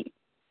she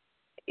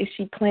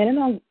planning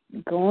on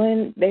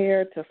going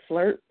there to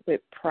flirt with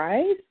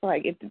Price?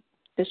 Like,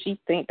 does she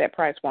think that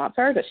Price wants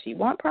her? Does she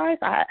want Price?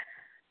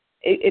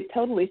 It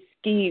totally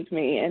skeeved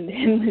me. And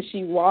then when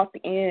she walked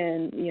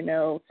in,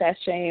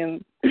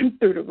 sashaying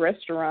through the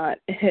restaurant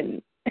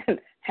and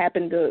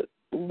happened to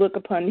look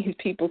upon these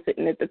people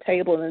sitting at the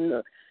table,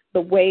 and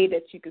the way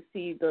that you could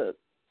see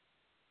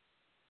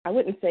I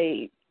wouldn't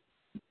say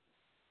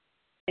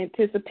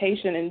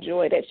anticipation and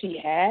joy that she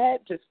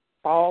had just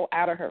fall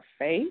out of her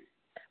face.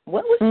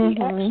 What was she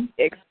actually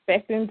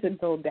expecting to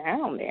go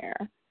down there?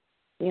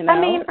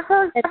 I mean,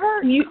 her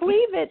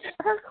cleavage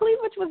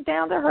was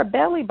down to her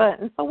belly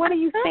button. So what do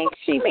you think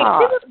she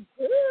thought? She looked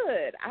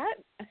good.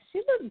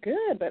 She looked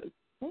good, but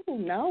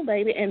no,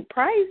 baby. And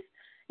Price,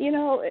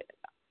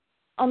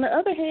 on the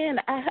other hand,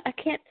 I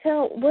can't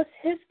tell what's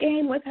his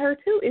game with her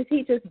too. Is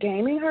he just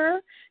gaming her?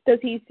 Does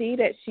he see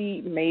that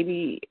she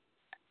maybe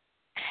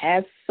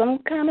has some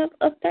kind of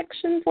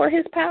affection for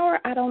his power?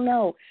 I don't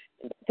know.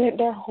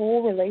 Their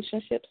whole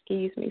relationship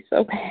skeeves me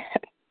so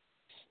bad.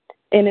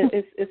 And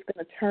it's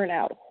going to turn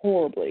out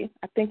horribly.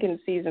 I think in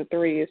season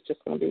 3 it's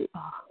just going to be,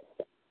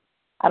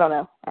 I don't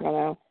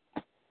know.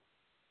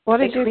 What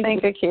did you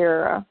think,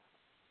 Akira?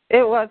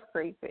 It was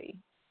creepy.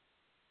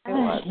 It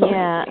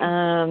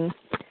was.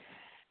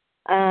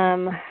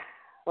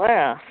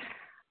 Well,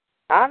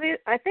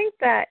 I think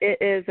that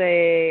it is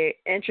a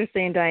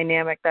interesting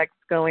dynamic that's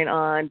going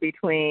on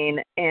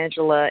between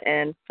Angela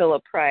and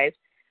Philip Price,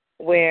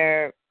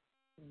 where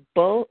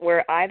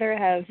either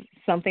has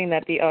something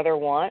that the other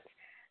wants.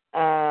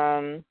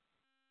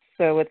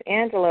 So with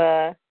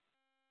Angela,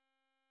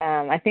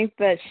 I think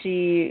that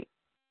she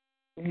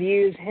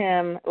views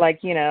him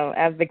like,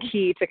 as the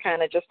key to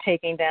kind of just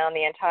taking down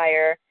the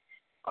entire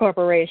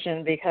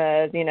corporation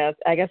because,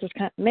 I guess it's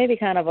maybe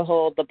kind of a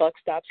whole the buck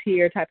stops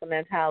here type of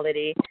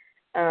mentality.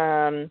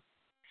 But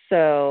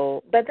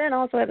then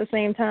also at the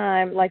same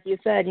time, like you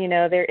said,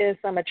 there is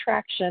some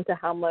attraction to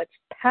how much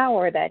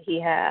power that he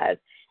has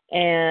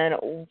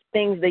and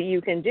things that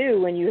you can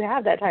do when you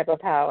have that type of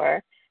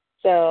power.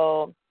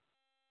 So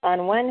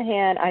on one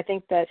hand, I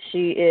think that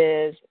she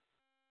is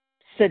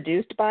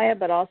seduced by it,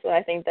 but also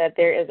I think that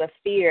there is a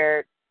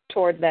fear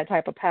towards that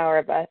type of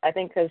power. But I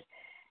think because,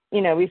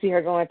 we see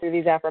her going through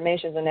these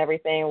affirmations and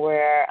everything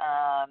where,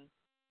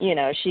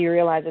 she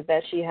realizes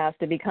that she has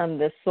to become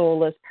this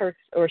soulless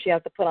person, or she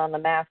has to put on the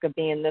mask of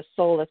being this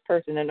soulless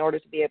person in order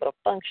to be able to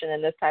function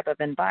in this type of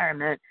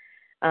environment.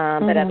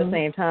 But at the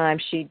same time,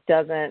 she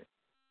doesn't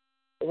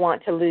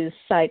want to lose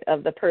sight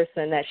of the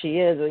person that she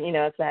is.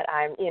 It's that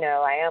I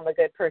am a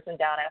good person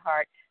down at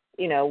heart.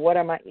 What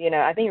am I,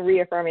 I think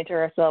reaffirming to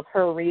herself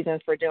her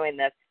reasons for doing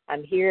this.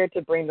 I'm here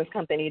to bring this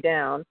company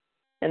down.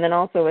 And then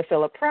also with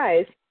Philip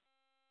Price,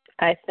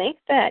 I think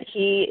that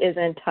he is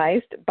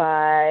enticed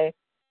by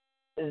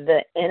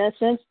the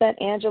innocence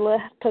that Angela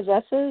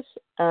possesses.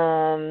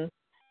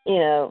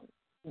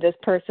 This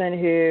person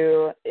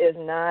who is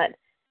not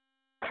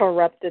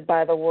corrupted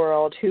by the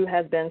world, who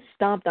has been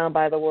stomped on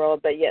by the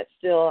world, but yet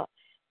still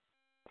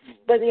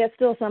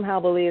somehow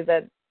believes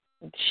that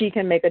she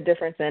can make a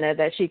difference in it,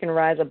 that she can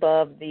rise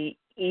above the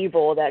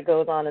evil that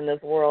goes on in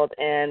this world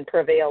and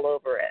prevail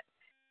over it.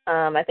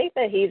 I think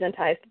that he's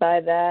enticed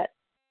by that.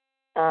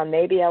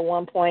 maybe at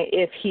one point,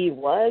 if he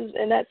was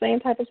in that same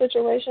type of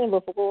situation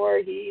before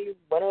he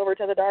went over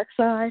to the dark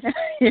side,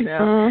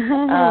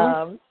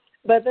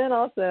 but then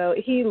also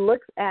he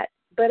looks at,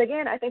 but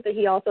again, I think that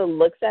he also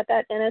looks at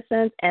that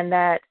innocence and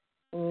that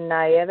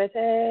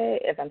naivete,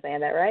 if I'm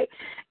saying that right,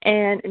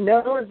 and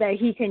knows that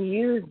he can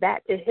use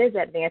that to his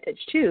advantage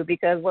too,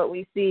 because what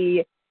we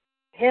see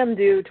him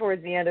do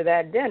towards the end of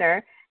that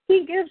dinner,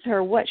 he gives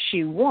her what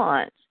she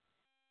wants,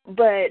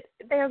 but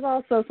there's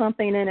also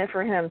something in it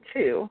for him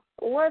too.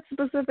 What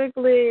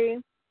specifically,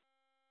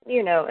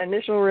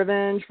 initial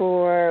revenge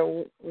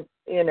for,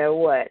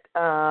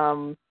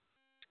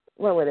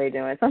 what were they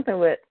doing? Something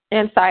with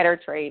insider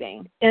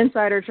trading.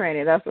 Insider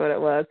trading, that's what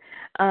it was.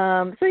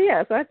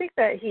 So I think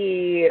that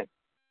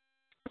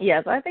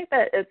I think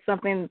that it's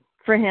something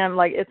for him,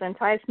 like it's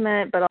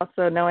enticement, but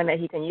also knowing that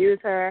he can use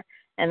her.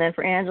 And then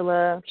for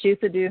Angela, she's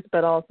seduced,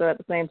 but also at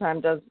the same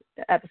time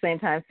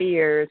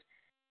fears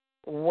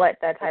what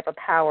that type of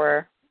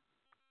power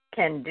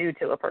can do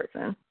to a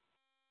person.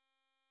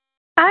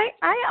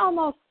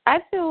 I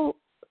feel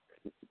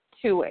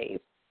two ways.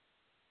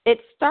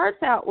 It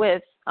starts out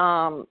with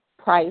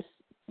Price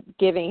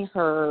giving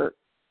her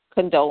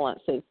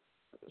condolences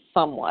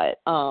somewhat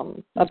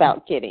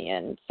about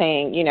Gideon,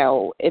 saying,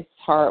 it's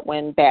hard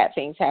when bad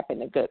things happen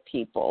to good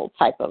people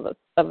type of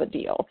a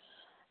deal.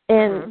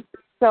 And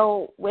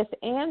so with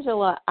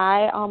Angela,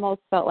 I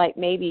almost felt like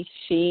maybe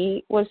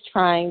she was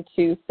trying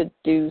to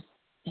seduce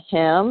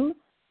him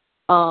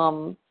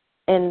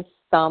in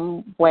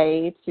some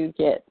way to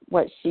get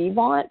what she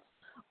wants.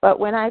 But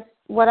what I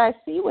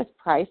see with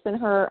Price and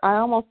her, I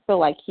almost feel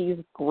like he's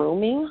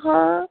grooming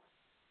her.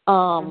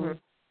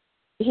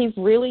 He's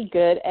really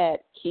good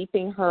at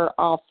keeping her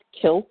off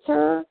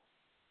kilter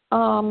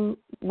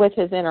with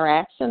his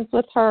interactions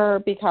with her,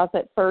 because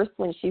at first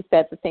when she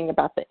said the thing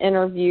about the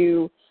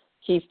interview,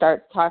 he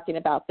starts talking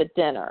about the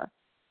dinner.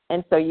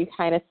 And so you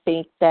kind of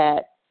think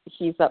that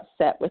he's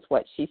upset with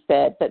what she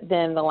said. But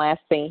then the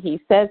last thing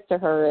he says to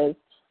her is,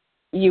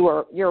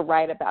 you're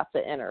right about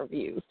the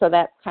interview. So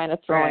that's kind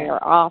of throwing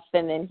her off.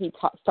 And then he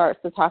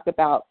starts to talk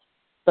about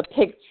the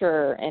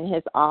picture in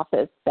his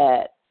office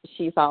that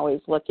she's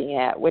always looking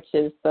at, which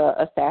is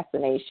the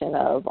assassination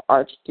of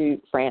Archduke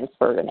Franz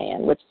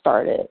Ferdinand, which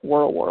started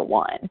World War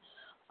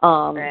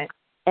I.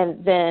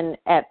 And then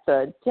at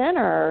the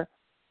dinner,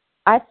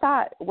 I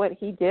thought what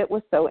he did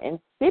was so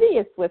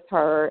insidious with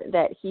her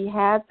that he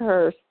has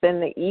her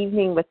spend the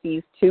evening with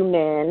these two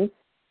men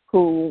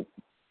who,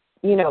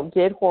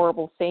 did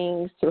horrible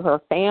things to her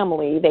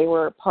family. They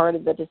were part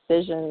of the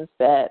decisions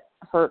that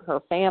hurt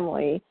her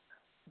family,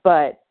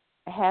 but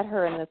had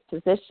her in this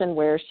position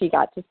where she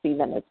got to see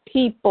them as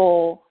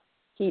people.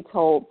 He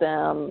told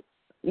them,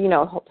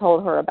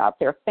 told her about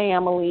their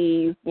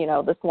families.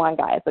 This one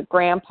guy is a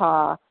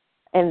grandpa.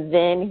 And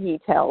then he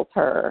tells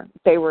her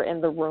they were in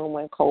the room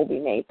when Colby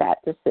made that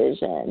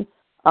decision.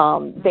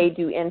 They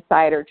do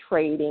insider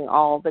trading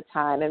all the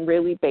time, and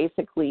really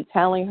basically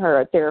telling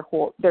her they're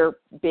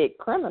big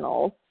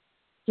criminals.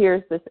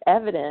 Here's this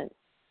evidence.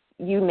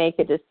 You make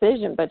a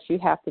decision, but you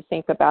have to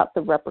think about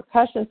the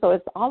repercussions. So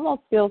it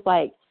almost feels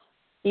like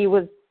he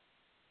was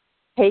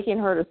taking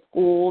her to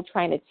school,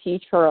 trying to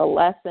teach her a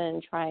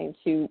lesson, trying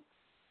to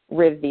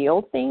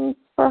reveal things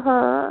for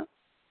her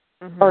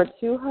or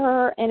to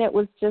her. And it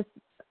was just,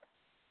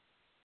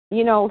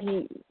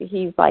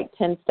 he's like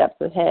 10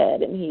 steps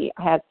ahead, and he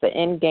has the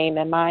end game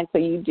in mind. So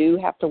you do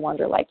have to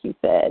wonder, like you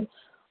said,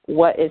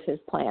 what is his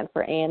plan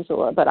for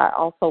Angela? But I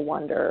also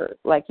wonder,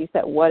 like you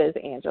said, what is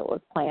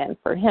Angela's plan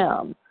for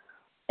him?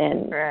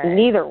 And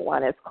neither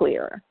one is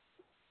clear.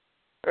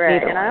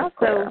 Right.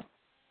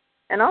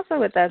 And also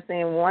with that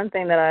scene, one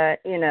thing that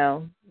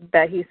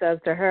that he says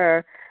to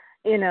her,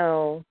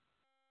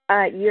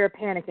 you're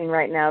panicking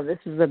right now. This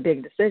is a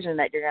big decision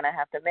that you're going to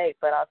have to make,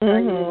 but I'll tell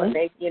you,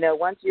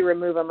 once you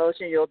remove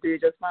emotion, you'll do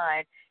just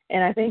fine.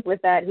 And I think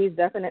with that,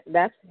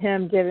 that's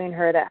him giving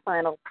her that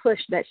final push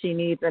that she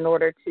needs in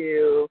order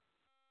to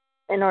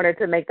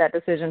make that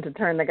decision to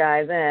turn the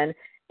guys in.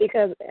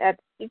 Because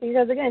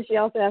again, she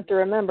also has to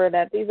remember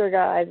that these are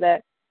guys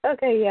that,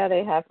 okay, yeah,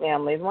 they have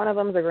families. One of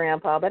them's a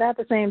grandpa, but at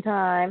the same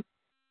time,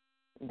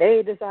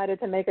 they decided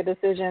to make a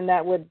decision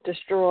that would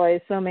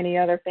destroy so many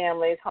other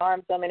families,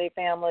 harm so many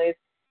families,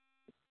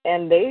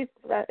 and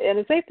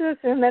it's safe to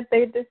assume that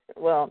they they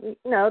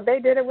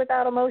did it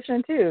without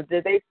emotion too.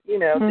 Did they,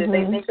 did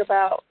they think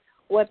about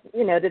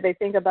did they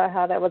think about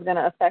how that was going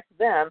to affect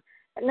them?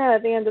 No,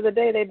 at the end of the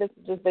day, they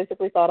just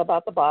basically thought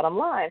about the bottom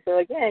line. So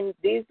again,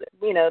 these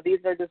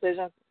are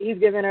decisions. He's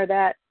given her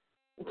that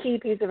key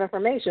piece of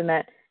information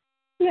that,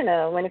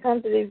 when it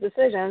comes to these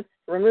decisions,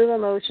 remove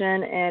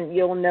emotion, and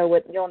you'll know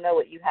what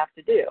you have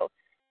to do.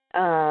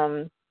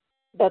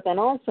 But then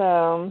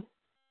also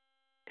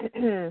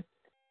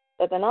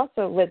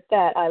with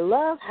that, I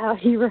love how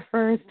he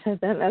refers to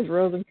them as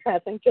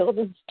Rosencrantz and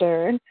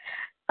Guildenstern.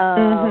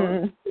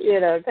 Kind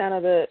of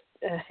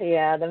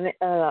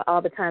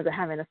all the times of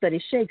having to study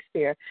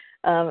Shakespeare,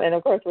 and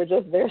of course, we're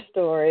just their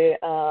story.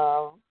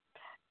 I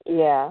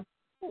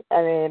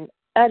mean,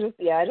 I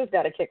just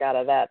got a kick out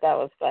of that. That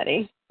was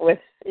funny. With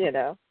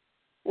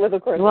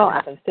of course what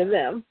happens to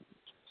them.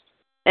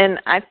 And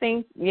I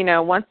think,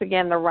 once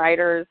again, the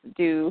writers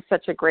did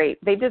such a great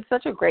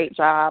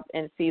job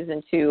in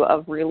season 2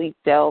 of really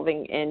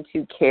delving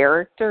into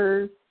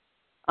characters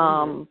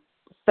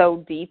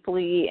so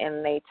deeply,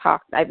 and they've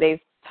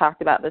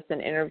talked about this in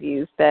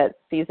interviews that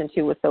season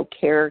 2 was so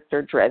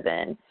character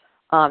driven,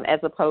 as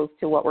opposed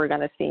to what we're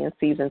going to see in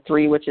season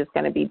 3, which is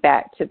going to be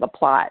back to the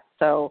plot.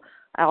 So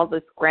all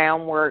this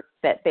groundwork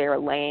that they're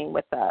laying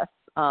with us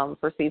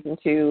for season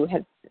 2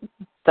 has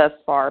thus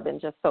far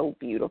been just so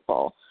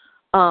beautiful.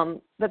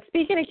 But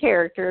speaking of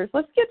characters,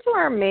 let's get to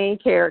our main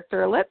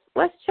character.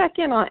 Let's check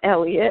in on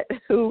Elliot,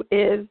 who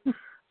is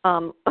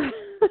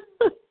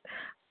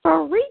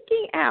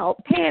freaking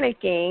out,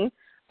 panicking,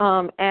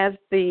 as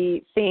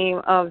the theme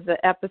of the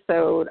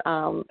episode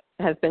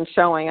has been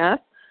showing us.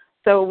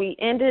 So we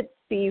ended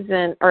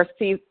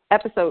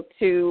episode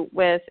 2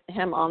 with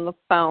him on the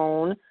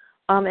phone,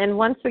 and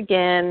once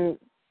again,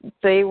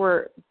 they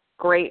were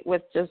great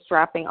with just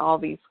dropping all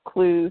these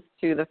clues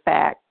to the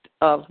fact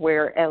of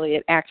where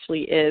Elliot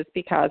actually is,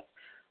 because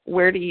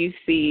where do you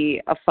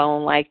see a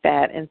phone like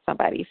that in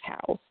somebody's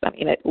house? I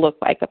mean, it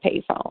looked like a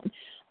payphone.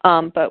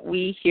 But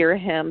we hear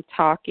him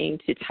talking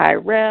to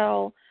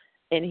Tyrell,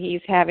 and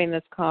he's having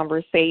this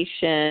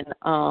conversation,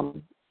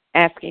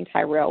 asking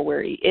Tyrell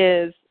where he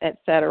is,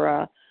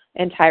 etc.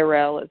 And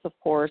Tyrell is, of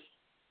course,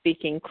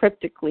 speaking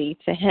cryptically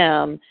to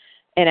him.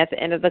 And at the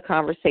end of the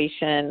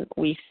conversation,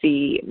 we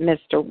see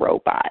Mr.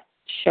 Robot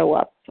show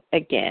up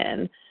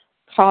again,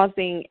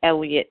 causing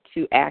Elliot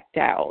to act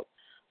out.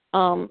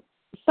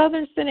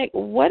 Southern Cynic,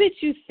 what did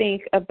you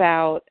think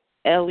about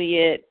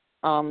Elliot,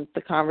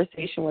 the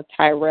conversation with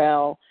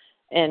Tyrell,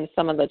 and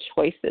some of the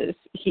choices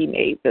he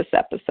made this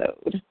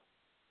episode?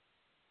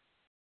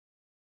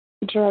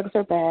 Drugs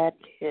are bad,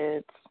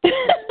 kids.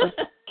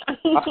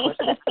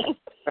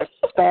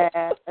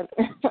 Bad.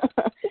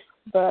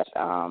 But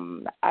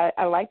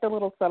I like the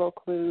little subtle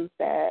clues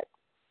that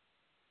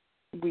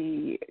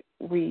we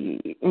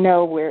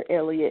know where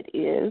Elliot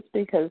is,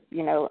 because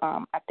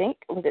I think,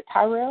 was it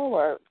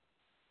Tyrell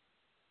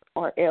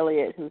or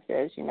Elliot who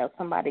says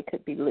somebody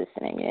could be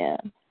listening in.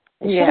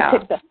 Yeah.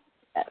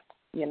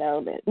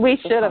 We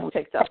should have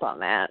picked up on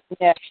that.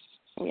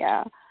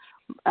 Yeah.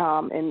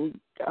 And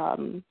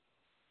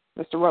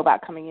Mr.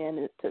 Robot coming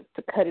in to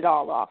cut it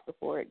all off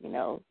before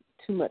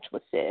too much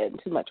was said,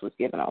 too much was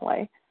given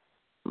away.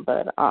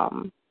 But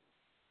can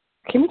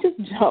we just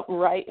jump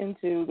right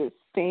into the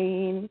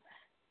scene?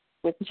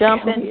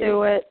 Jump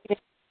into it.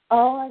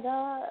 Oh my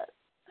God,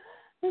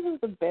 this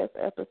is the best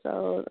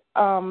episode.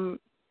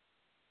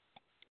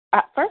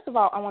 First of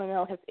all, I want to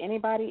know, has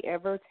anybody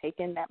ever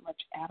taken that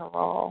much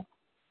Adderall?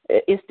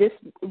 Is this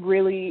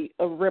really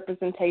a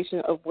representation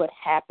of what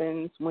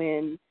happens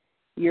when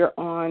you're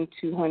on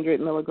 200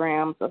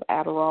 milligrams of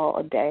Adderall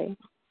a day?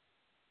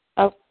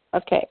 Oh,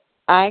 okay.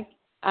 I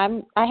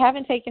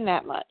haven't taken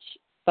that much,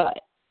 but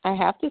I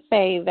have to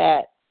say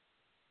that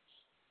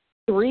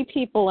 3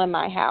 people in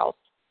my house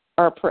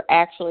are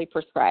actually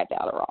prescribed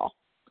Adderall.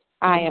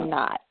 I am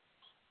not.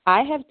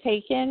 I have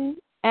taken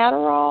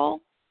Adderall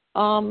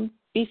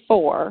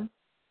before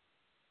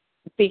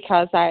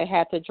because I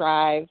had to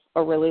drive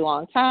a really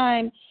long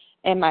time,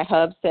 and my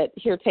hub said,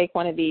 here, take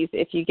one of these.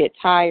 If you get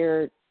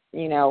tired,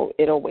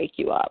 it'll wake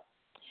you up.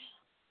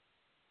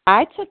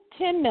 I took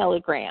 10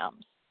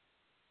 milligrams,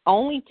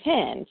 only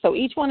 10. So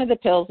each one of the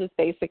pills is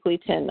basically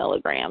 10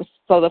 milligrams.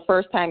 So the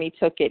first time he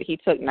took it, he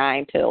took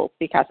 9 pills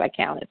because I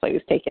counted, so he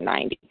was taking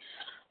 90.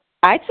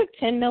 I took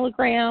 10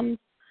 milligrams.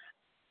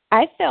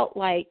 I felt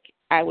like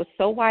I was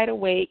so wide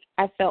awake.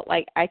 I felt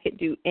like I could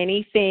do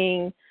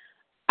anything.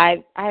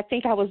 I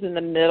think I was in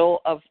the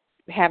middle of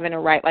having to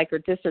write like a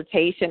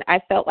dissertation. I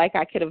felt like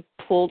I could have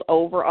pulled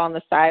over on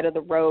the side of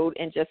the road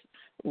and just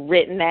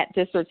written that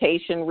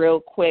dissertation real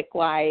quick.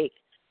 Like,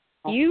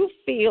 you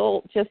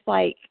feel just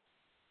like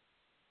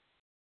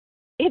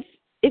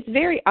it's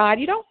very odd.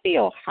 You don't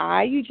feel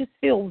high. You just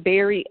feel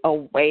very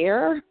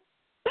aware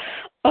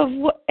of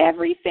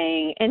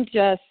everything, and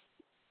just,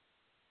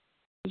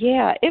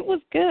 yeah, it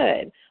was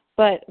good.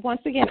 But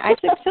once again, I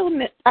took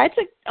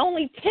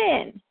only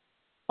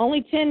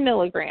 10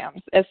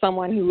 milligrams as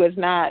someone who is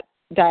not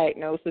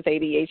diagnosed with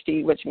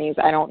ADHD, which means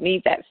I don't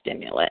need that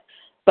stimulant.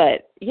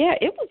 But yeah,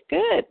 it was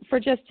good for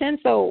just 10.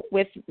 So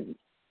with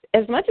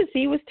as much as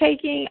he was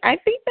taking, I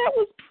think that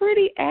was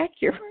pretty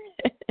accurate.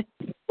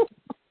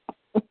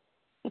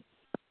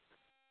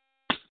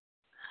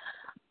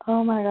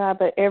 Oh my God,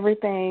 but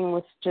everything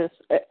was just,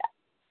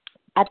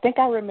 I think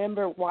I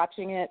remember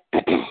watching it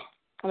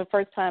the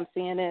first time,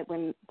 seeing it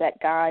when that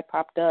guy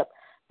popped up,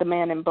 the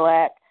man in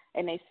black,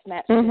 and they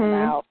snatched him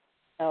out,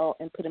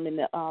 and put him in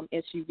the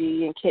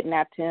SUV and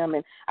kidnapped him.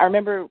 And I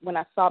remember when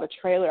I saw the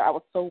trailer, I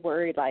was so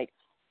worried, like,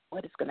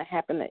 what is going to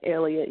happen to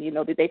Elliot?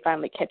 Did they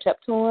finally catch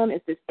up to him?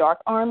 Is this Dark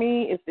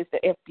Army? Is this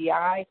the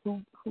FBI?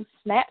 Who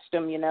snatched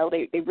him?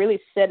 They really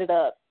set it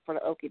up for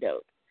the okie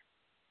doke.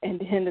 And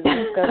then they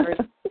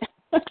discovered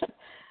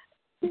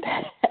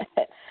that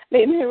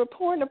they were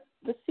pouring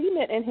the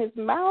cement in his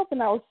mouth,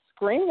 and I was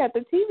screaming at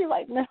the TV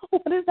like, no,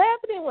 what is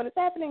happening? What is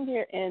happening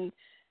here? And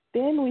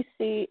then we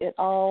see it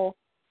all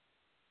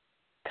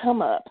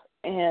come up,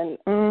 and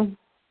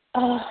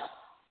I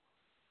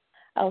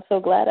was so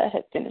glad I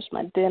had finished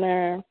my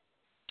dinner.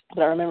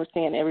 But I remember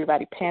seeing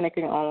everybody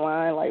panicking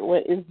online, like,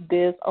 what is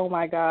this? Oh,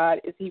 my God,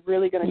 is he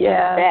really going to do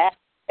that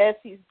as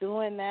he's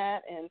doing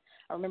that? And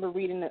I remember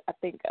reading, I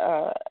think,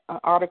 an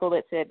article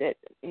that said that,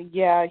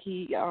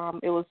 he,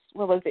 it was,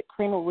 what was it,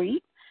 cream of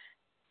wheat?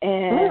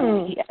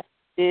 And he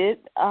did,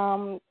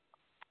 end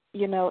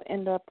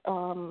up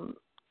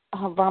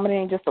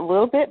vomiting just a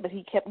little bit, but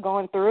he kept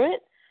going through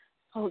it.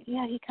 Oh,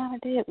 yeah, he kind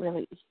of did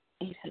really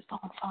eat his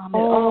own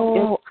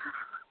vomit.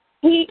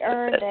 He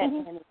earned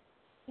that.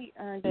 He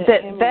earned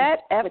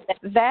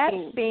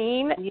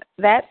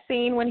that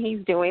scene when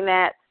he's doing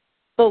that,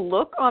 the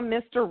look on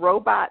Mr.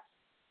 Robot's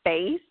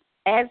face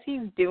as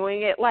he's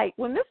doing it, like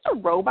when Mr.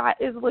 Robot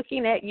is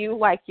looking at you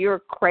like you're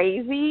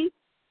crazy,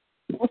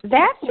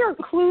 that's your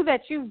clue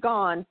that you've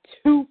gone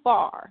too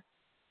far.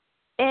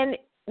 And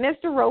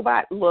Mr.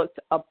 Robot looked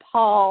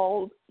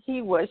appalled.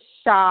 He was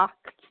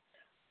shocked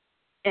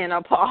and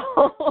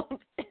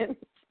appalled. And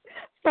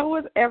so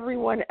was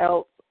everyone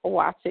else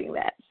watching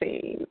that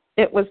scene.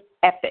 It was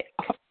epic.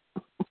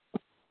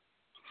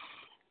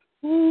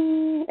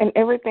 And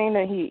everything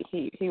that he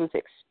was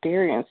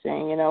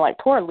experiencing, like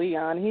poor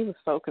Leon, he was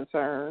so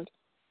concerned.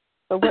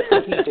 So what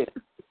did he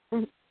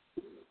do?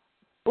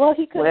 Well,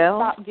 he couldn't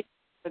stop getting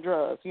the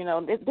drugs.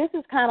 This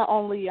is kind of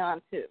on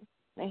Leon too,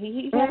 and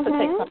he has to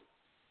take something.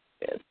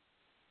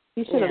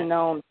 He should have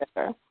known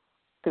better,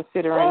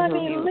 considering who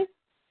he was.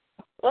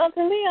 Well,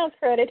 to Leon's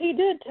credit, he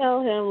did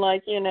tell him,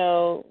 like,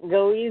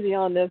 go easy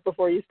on this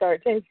before you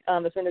start taking,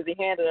 as soon as he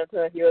handed it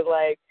to him, he was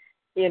like,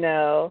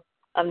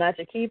 I'm not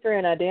your keeper,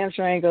 and I damn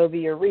sure ain't going to be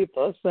your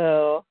reaper.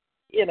 So,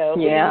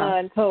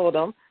 Leon told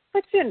him.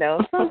 But,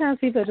 sometimes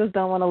people just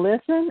don't want to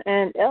listen,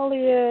 and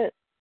Elliot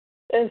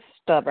is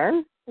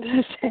stubborn,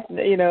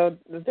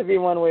 to be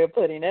one way of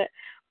putting it.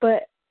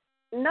 But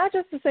not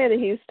just to say that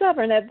he's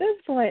stubborn. At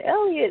this point,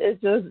 Elliot is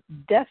just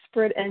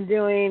desperate and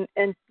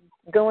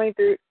going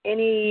through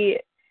any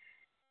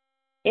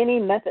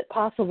method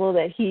possible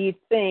that he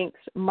thinks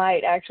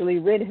might actually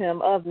rid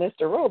him of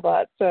Mr.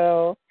 Robot.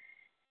 So,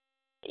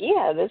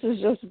 yeah, this is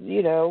just,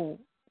 the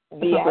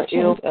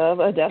actions of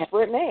a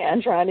desperate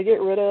man trying to get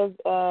rid of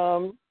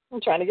a,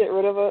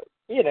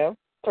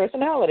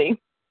 personality.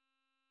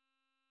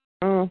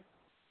 I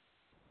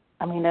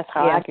mean, that's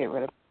how I get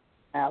rid of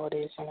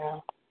personalities,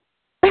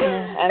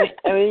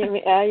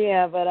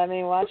 but I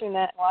mean, watching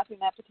that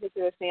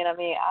particular scene, I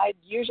mean, I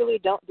usually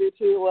don't do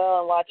too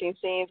well in watching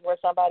scenes where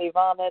somebody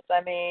vomits.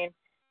 I mean,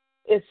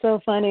 it's so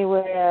funny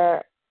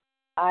where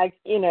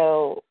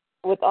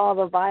with all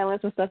the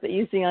violence and stuff that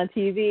you see on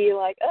TV,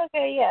 like,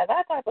 okay, yeah,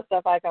 that type of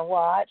stuff I can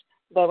watch.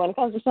 But when it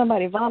comes to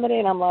somebody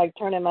vomiting, I'm like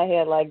turning my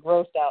head like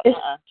grossed out.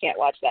 Can't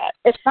watch that.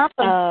 It's not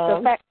the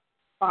fact he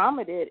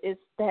vomited;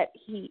 it's that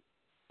he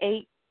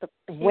ate the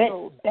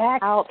pills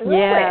back out through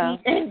it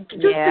and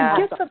just to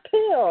get the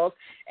pills.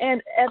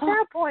 And at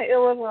that point, it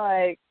was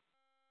like,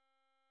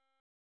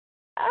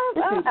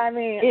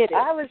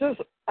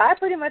 I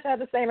pretty much had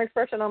the same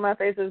expression on my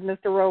face as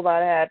Mr.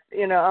 Robot had.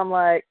 I'm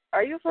like,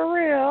 are you for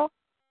real?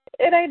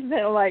 It ain't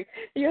been like,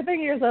 you're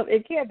thinking to yourself,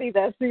 it can't be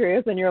that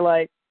serious, and you're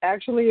like,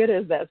 actually, it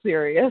is that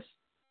serious.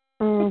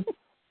 Yeah,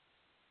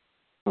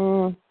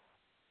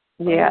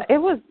 it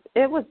was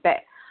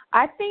bad.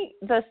 I think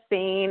the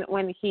scene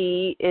when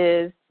he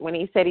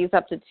said he's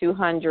up to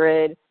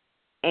 200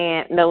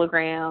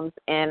 milligrams,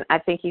 and I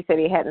think he said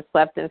he hadn't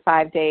slept in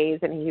 5 days,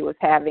 and he was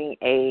having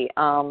a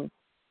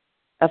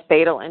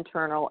fatal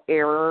internal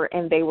error,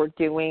 and they were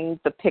doing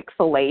the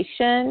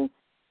pixelation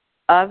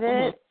of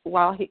it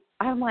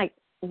I'm like,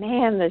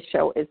 man, this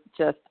show is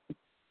just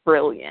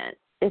brilliant.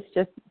 It's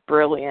just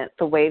brilliant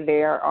the way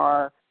they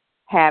are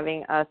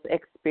having us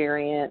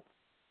experience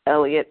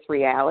Elliot's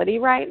reality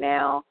right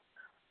now.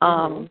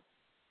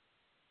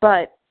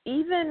 But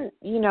even,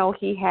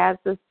 he has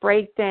this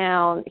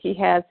breakdown, he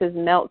has his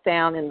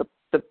meltdown in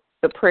the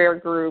prayer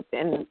group,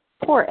 and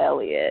poor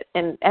Elliot.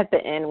 And at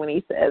the end when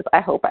he says, I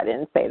hope I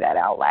didn't say that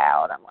out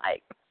loud, I'm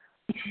like,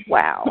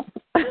 wow.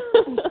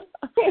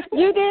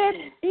 You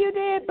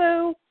did,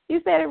 boo.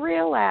 You said it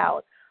real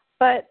loud.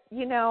 But,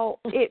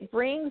 it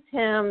brings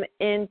him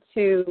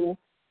into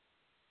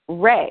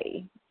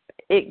Ray.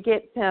 It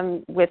gets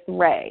him with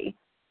Ray.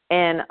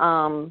 And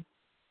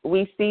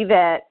we see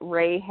that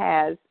Ray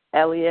has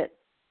Elliot's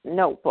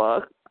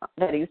notebook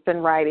that he's been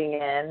writing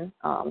in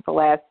the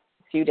last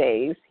few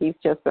days. He's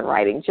just been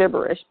writing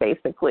gibberish,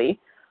 basically.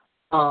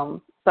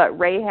 But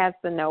Ray has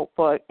the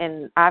notebook,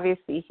 and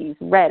obviously he's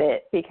read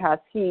it because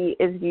he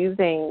is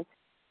using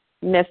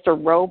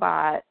Mr.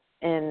 Robot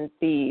in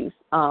these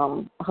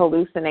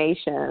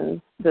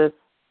hallucinations, this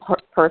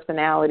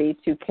personality,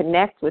 to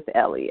connect with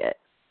Elliot,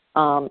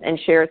 and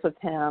shares with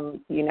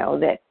him,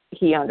 that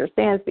he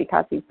understands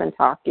because he's been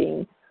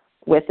talking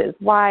with his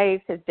wife,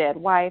 his dead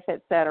wife,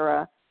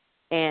 etc.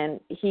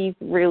 And he's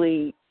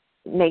really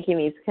making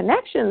these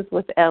connections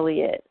with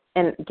Elliot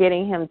and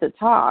getting him to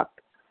talk.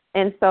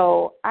 And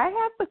so I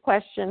have the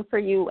question for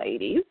you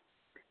ladies.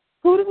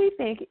 Who do we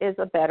think is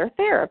a better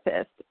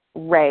therapist,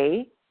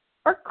 Ray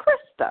or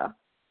Krista?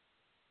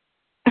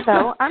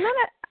 So I'm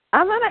gonna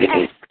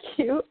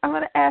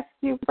ask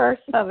you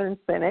first, Southern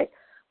Cynic.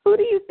 Who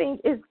do you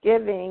think is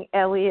giving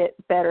Elliot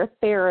better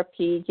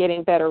therapy,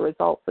 getting better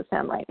results with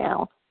him right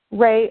now,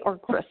 Ray or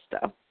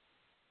Krista?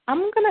 I'm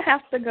going to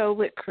have to go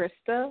with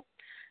Krista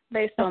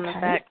based on the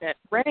fact that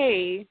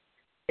Ray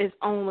is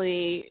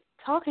only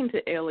talking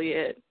to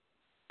Elliot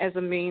as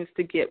a means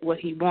to get what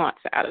he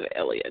wants out of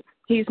Elliot.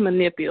 He's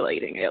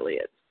manipulating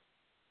Elliot.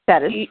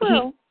 That is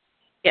true.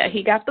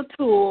 He got the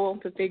tool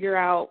to figure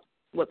out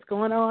what's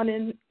going on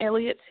in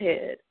Elliot's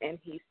head, and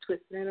he's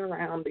twisting it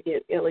around to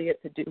get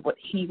Elliot to do what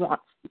he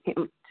wants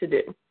him to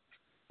do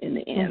in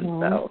the end.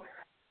 Mm-hmm. So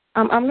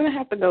I'm going to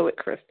have to go with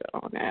Krista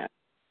on that.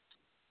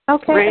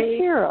 Okay, Ray,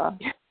 Akira.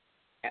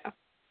 Yeah.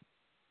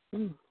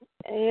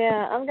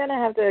 Yeah, I'm going to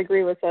have to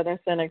agree with Southern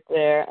Cynic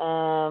there.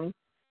 And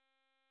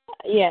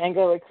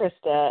go with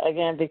Krista,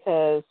 again,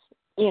 because,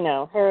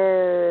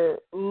 her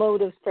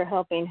motives for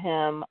helping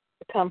him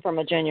come from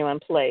a genuine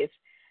place.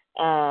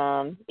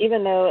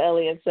 Even though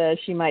Elliot says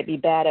she might be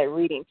bad at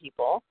reading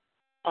people,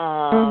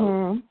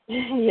 but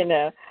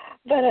despite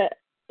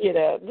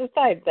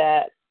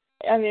that,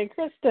 I mean,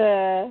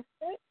 Krista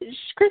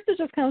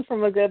just comes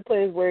from a good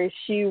place where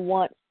she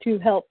wants to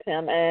help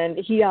him, and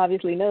he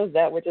obviously knows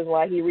that, which is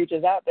why he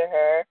reaches out to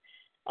her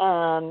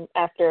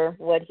after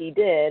what he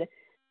did.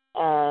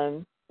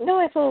 No,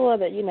 I told her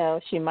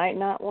that, she might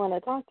not want to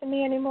talk to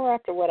me anymore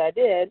after what I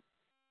did,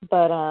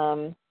 but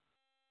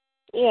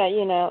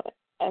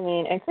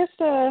and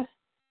Krista,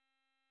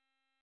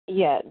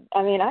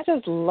 I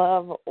just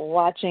love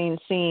watching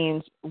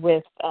scenes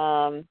with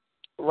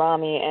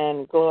Rami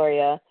and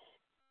Gloria.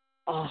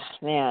 Oh,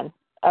 man.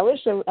 I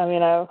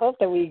hope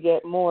that we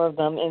get more of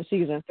them in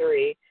season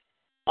 3.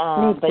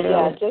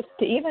 To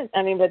even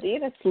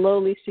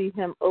slowly see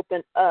him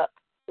open up,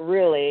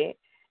 really,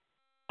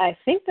 I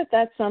think that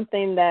that's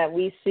something that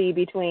we see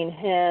between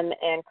him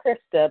and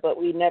Krista, but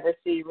we never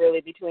see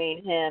really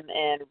between him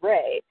and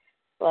Ray.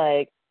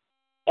 Like,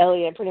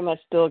 Elliot pretty much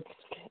still,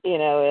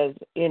 is,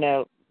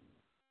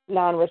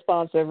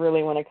 non-responsive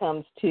really when it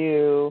comes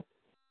to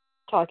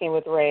talking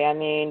with Ray. I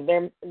mean,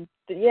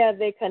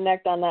 they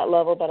connect on that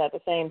level, but at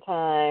the same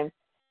time,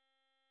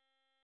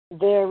 I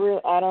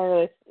don't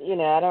really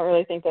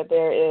think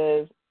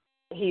that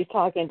he's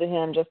talking to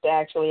him just to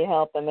actually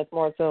help him. It's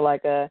more so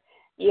like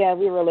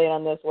we relate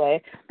on this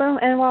way.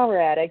 And while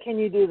we're at it, can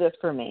you do this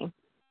for me?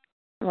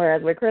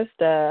 Whereas with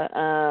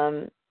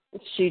Krista,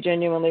 she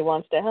genuinely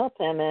wants to help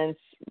him and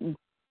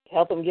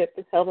help him get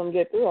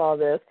through all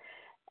this.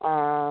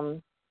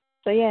 I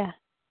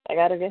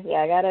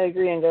gotta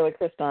agree and go with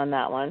Krista on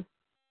that one.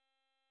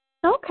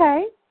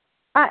 Okay,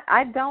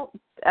 I don't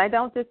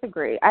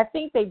disagree. I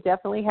think they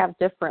definitely have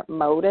different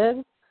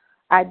motives.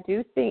 I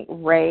do think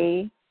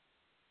Ray,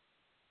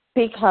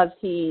 because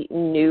he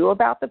knew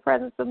about the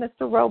presence of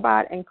Mr.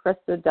 Robot and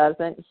Krista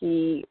doesn't,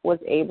 he was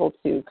able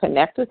to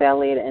connect with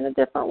Elliot in a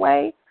different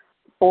way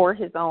for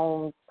his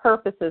own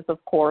purposes,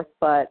 of course,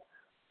 but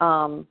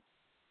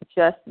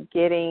just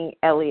getting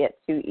Elliot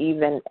to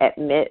even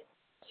admit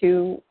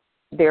to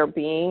there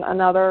being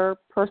another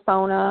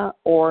persona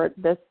or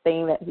this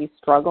thing that he's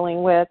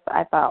struggling with,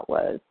 I thought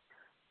was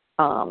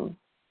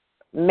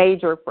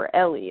major for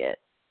Elliot.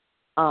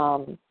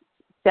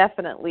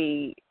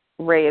 Definitely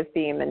Ray is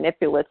being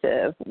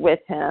manipulative with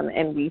him,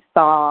 and we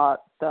saw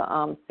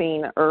the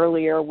scene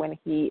earlier when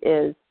he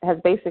has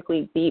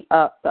basically beat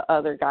up the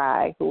other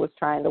guy who was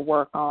trying to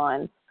work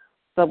on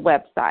the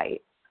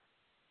website.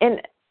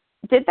 And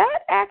did that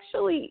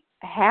actually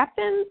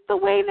happen the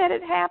way that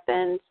it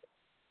happened?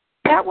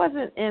 That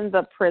wasn't in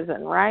the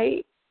prison,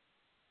 right?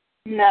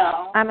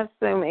 No. I'm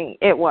assuming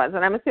it was,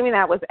 and I'm assuming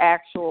that was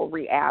actual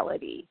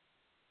reality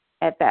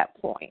at that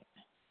point.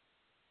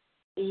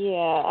 Yeah,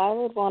 I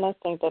would want to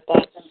think that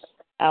that's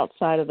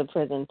outside of the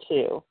prison,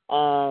 too.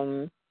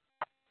 I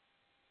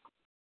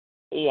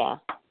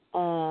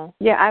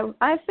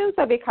assume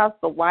so because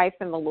the wife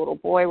and the little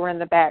boy were in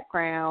the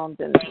background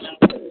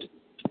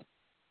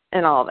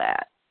and all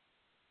that.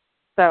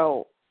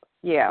 So,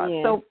 yeah.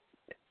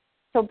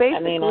 So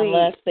basically,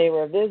 unless they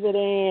were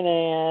visiting,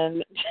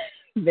 and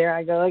there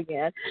I go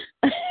again.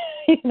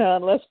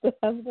 Unless the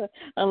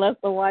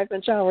wife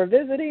and child were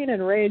visiting,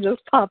 and Ray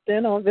just popped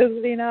in on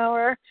visiting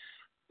hour.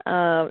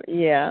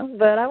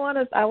 But I want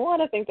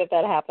to think that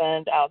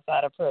happened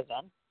outside of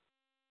prison.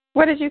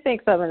 What did you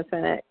think, Southern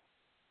Cynic?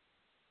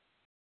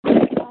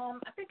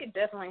 I think it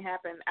definitely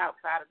happened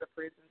outside of the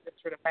prison,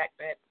 just for the fact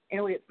that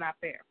Elliot's not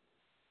there.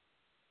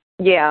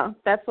 Yeah,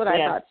 that's what I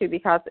thought too.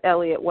 Because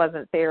Elliot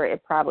wasn't there,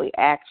 it probably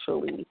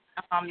actually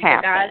happened.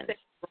 The guys that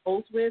he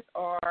rolls with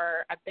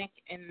are, I think,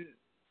 in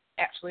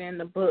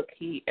the book,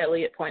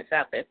 Elliot points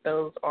out that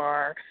those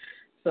are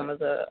some of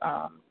the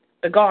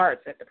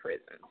guards at the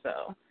prison.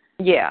 So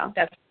yeah,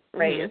 that's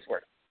Ray is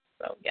working.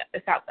 So yeah,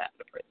 it's outside of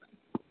the prison.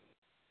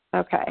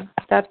 Okay,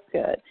 that's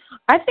good.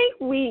 I think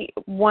I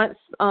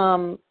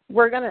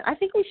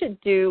think we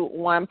should do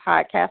one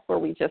podcast where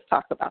we just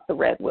talk about the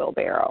Red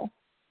Wheelbarrow.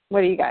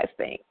 What do you guys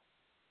think?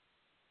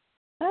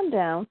 I'm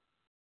down.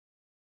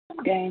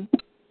 Game.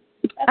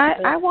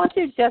 I want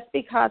to, just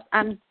because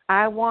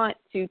I want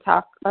to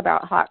talk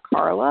about Hot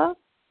Carla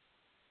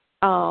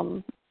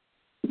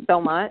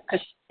so much,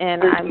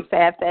 and I'm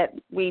sad that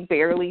we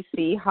barely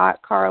see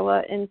Hot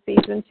Carla in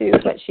season 2,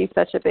 but she's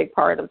such a big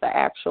part of the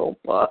actual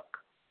book.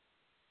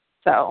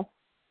 So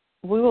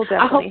we will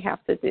definitely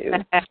have to do.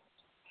 I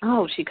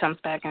hope she comes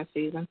back in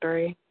season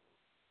 3.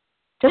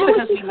 Just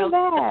because she come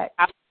back.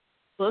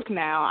 Look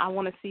now, I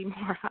want to see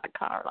more Hot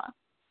Carla.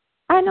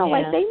 I know,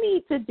 like they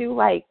need to do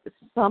like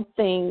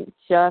something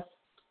just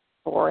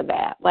for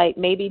that. Like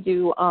maybe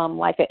do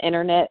like a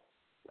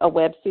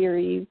web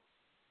series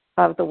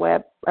of the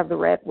Red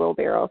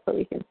Wheelbarrow, so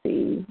we can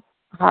see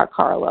Hot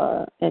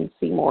Carla and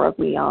see more of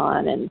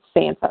Leon and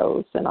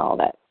Santos and all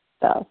that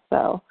stuff.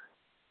 So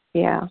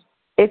yeah.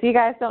 If you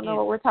guys don't know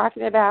what we're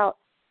talking about,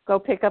 go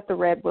pick up the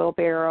Red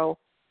Wheelbarrow,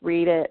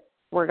 read it.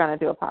 We're going to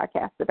do a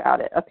podcast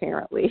about it,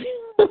 apparently.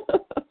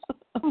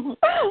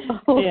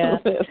 Yeah.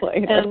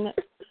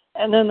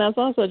 And then that's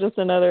also just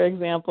another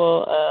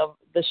example of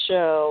the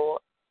show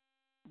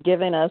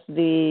giving us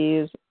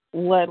these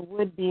what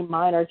would be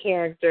minor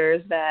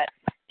characters that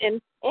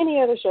in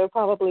any other show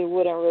probably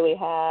wouldn't really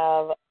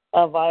have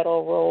a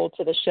vital role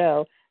to the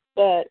show.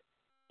 But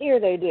here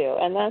they do.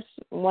 And that's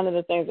one of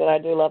the things that I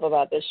do love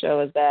about this show,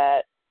 is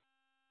that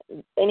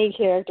any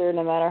character,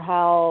 no matter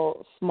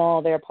how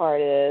small their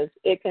part is,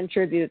 it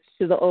contributes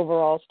to the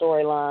overall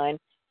storyline,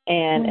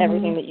 and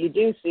everything that you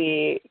do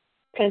see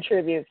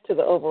contributes to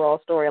the overall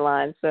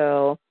storyline.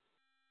 So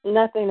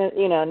nothing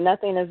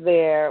is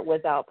there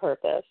without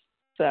purpose.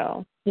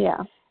 So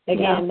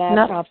again,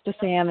 props to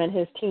Sam and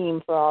his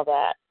team for all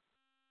that.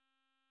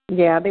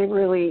 Yeah, they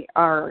really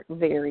are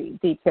very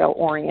detail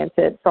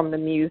oriented, from the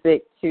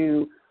music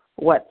to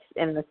what's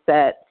in the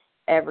set,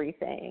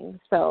 everything.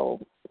 So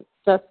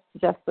just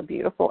a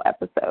beautiful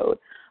episode.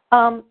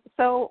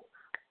 So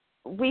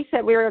we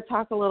said we were going to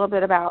talk a little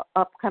bit about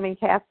upcoming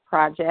cast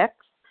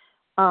projects.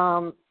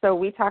 So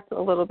we talked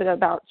a little bit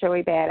about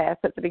Joey Badass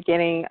at the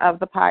beginning of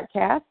the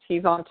podcast.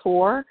 He's on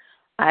tour.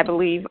 I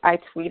believe I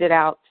tweeted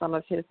out some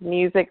of his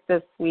music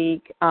this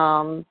week.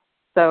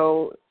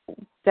 So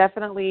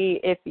definitely,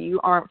 if you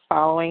aren't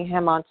following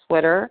him on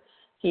Twitter,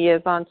 he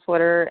is on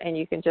Twitter, and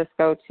you can just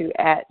go to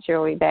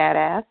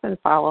 @JoeyBadass and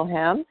follow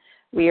him.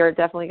 We are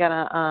definitely going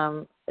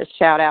to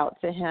shout out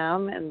to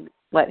him and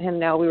let him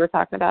know we were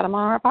talking about him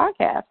on our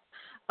podcast.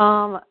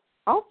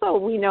 Also,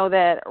 we know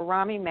that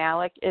Rami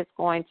Malek is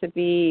going to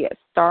be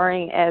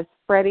starring as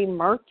Freddie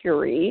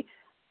Mercury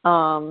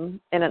in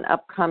an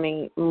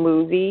upcoming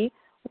movie.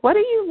 What do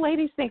you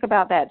ladies think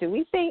about that? Do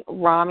we think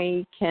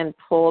Rami can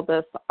pull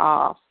this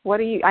off?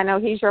 I know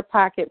he's your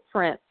pocket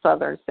prince,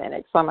 Southern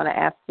Cynic, so I'm going to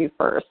ask you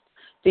first.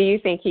 Do you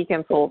think he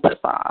can pull this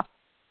off?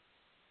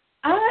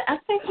 I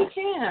think he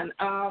can.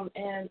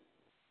 And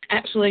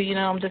actually,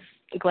 I'm just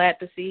glad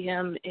to see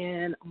him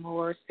in a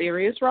more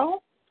serious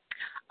role.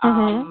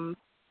 I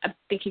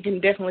think he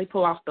can definitely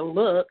pull off the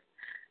look.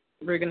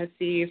 We're going to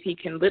see if he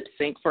can lip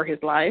sync for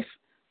his life.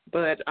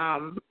 But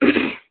I'm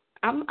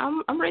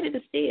ready to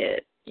see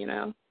it,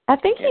 I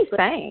think he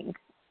sang.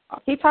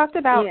 He talked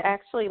about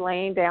actually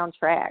laying down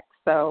tracks,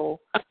 so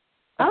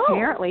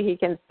apparently he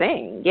can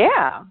sing.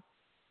 Yeah.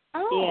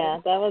 Oh. Yeah,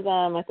 that was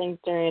I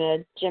think during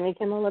a Jimmy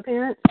Kimmel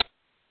appearance.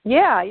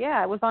 Yeah,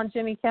 it was on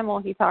Jimmy Kimmel.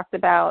 He talked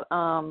about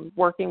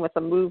working with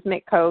a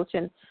movement coach,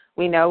 and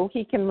we know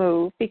he can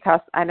move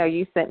because I know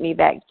you sent me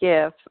that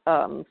GIF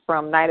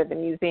from Night at the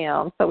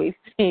Museum, so we've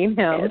seen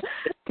him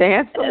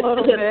dance a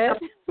little bit.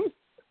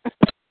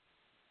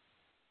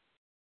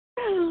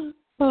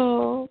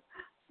 Oh,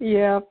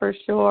 yeah, for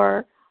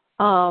sure.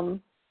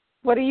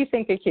 What do you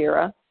think,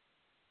 Akira?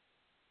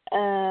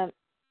 I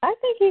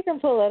think he can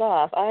pull it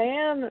off.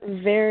 I'm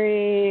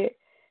very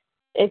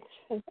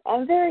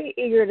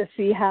eager to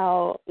see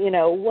how,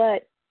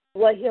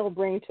 what he'll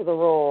bring to the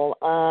role.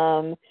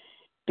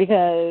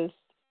 Because,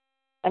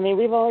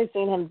 we've always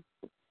seen him,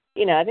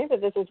 I think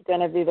that this is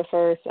going to be the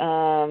first,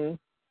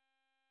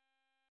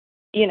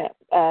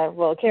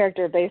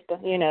 character based,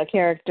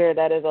 character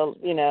that is was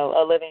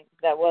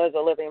a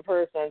living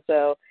person.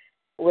 So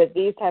with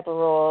these type of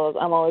roles,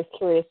 I'm always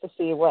curious to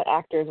see what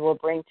actors will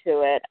bring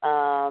to it.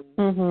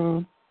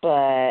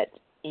 But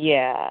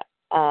yeah,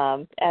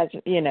 as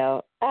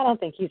I don't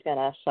think he's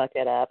gonna fuck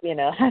it up.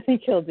 I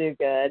think he'll do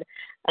good.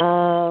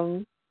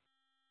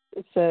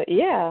 So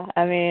yeah,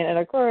 and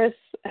of course,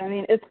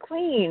 it's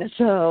Queen.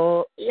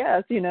 So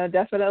yes,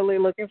 definitely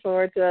looking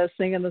forward to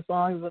singing the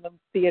songs in the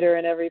theater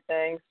and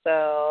everything.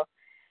 So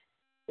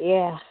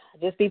yeah,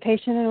 just be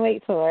patient and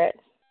wait for it.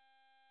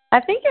 I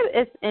think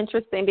it's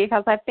interesting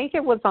because I think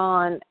it was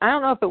on, I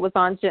don't know if it was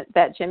on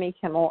that Jimmy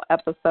Kimmel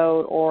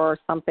episode or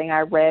something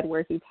I read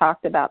where he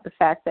talked about the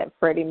fact that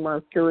Freddie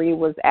Mercury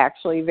was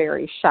actually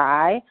very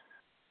shy.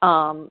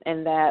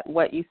 and that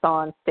what you saw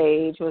on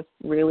stage was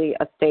really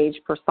a stage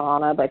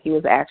persona, but he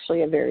was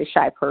actually a very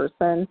shy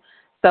person.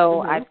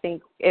 So I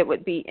think it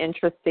would be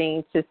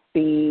interesting to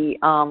see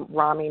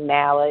Rami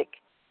Malek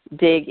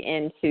dig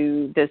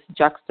into this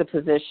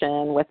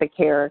juxtaposition with a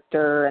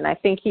character, and I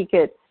think he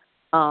could.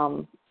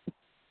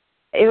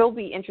 It will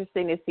be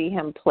interesting to see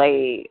him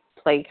play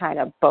kind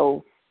of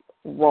both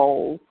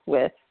roles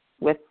with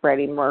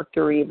Freddie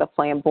Mercury, the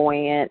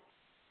flamboyant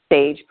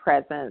stage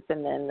presence,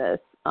 and then this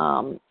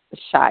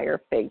shyer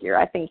figure.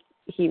 I think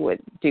he would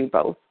do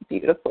both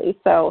beautifully.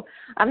 So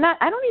I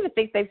don't even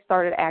think they've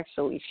started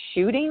actually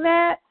shooting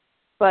that,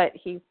 but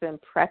he's been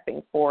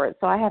prepping for it.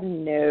 So I have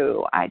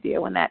no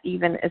idea when that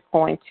even is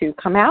going to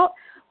come out.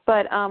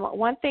 But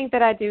one thing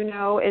that I do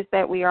know is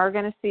that we are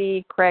going to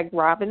see Craig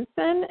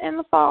Robinson in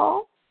the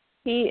fall.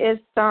 He is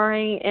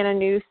starring in a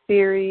new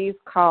series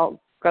called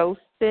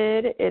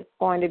Ghosted. It's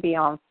going to be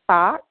on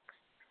Fox,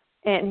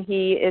 and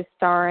he is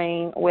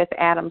starring with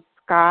Adam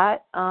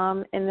Scott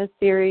in the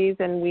series,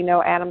 and we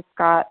know Adam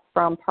Scott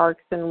from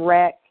Parks and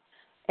Rec,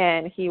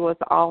 and he was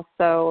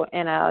also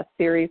in a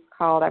series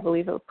called, I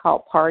believe it was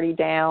called Party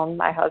Down.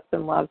 My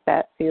husband loves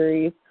that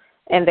series,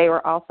 and they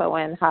were also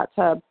in Hot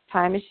Tub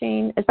Time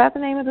Machine. Is that the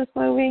name of this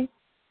movie?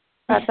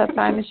 Hot Tub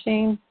Time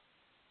Machine?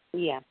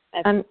 Yeah.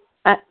 I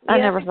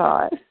never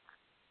saw it.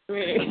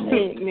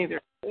 Me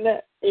neither. No,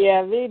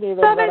 yeah, me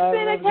neither. Southern but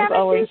Cynic, I've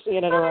always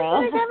seen it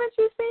around. Haven't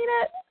you seen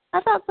it?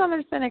 I thought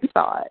Southern Cynic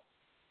saw it.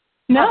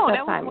 No, Hot that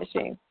Tub Time was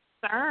Machine.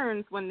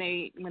 Concerns when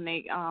they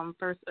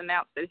first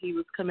announced that he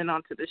was coming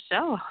onto the show.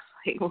 I was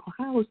like, well,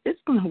 how is this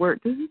going to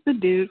work? This is the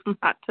dude from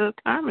Hot Tub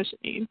Time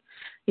Machine.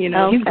 You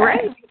know, he's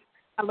great.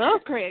 I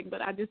love Craig,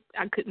 but I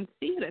couldn't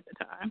see it at the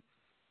time.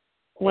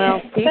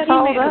 Well, he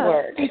told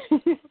us.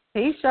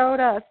 He showed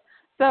us.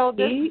 So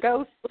this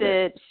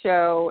Ghosted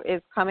show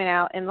is coming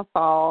out in the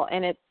fall,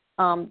 and it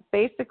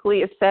basically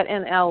is set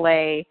in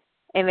L.A.,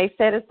 and they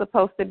said it's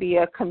supposed to be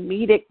a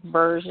comedic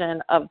version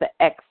of the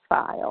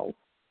X-Files.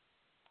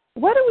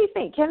 What do we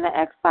think? Can the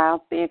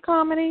X-Files be a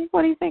comedy?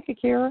 What do you think,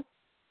 Akira?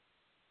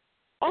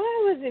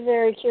 I would be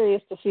very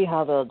curious to see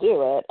how they'll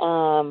do it.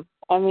 I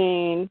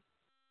mean,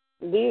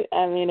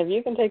 if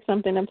you can take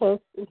something and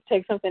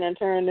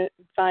turn it,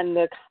 find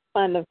the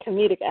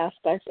comedic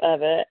aspects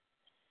of it.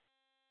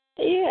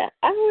 Yeah,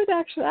 I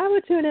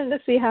would tune in to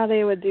see how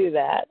they would do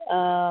that.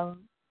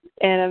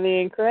 And I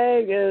mean,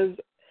 Craig is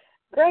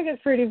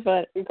pretty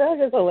fun. Craig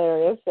is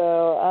hilarious,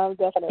 so I'm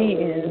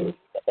definitely.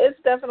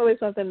 It's definitely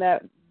something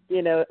that,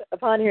 you know,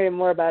 upon hearing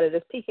more about it,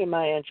 is piquing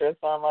my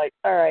interest. So I'm like,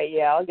 all right,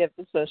 yeah, I'll give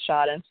this a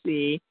shot and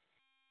see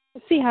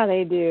how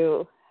they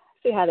do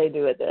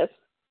with this.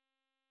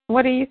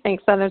 What do you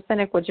think, Southern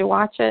Cynic? Would you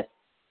watch it?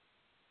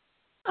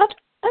 I'd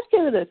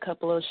give it a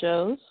couple of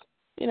shows.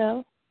 You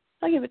know,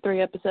 I'll give it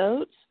 3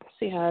 episodes.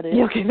 See how it is.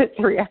 You'll give it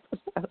 3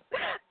 episodes.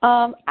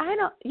 I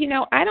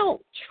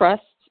don't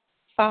trust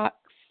Fox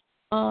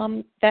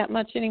that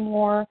much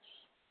anymore.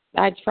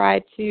 I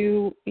tried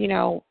to,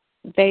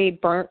 they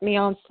burnt me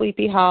on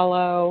Sleepy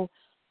Hollow.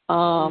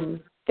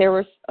 There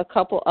was a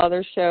couple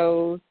other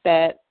shows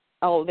that,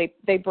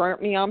 they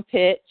burnt me on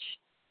Pitch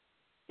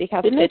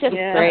because Pitch is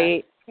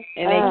great,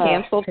 and they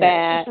canceled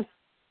that.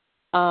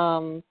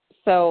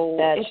 So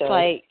that it's shows.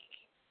 Like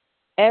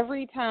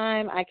every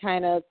time I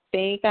kind of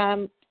think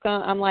I'm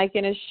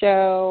liking a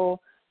show,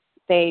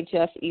 they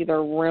just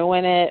either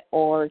ruin it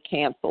or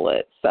cancel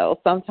it. So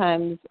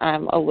sometimes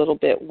I'm a little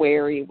bit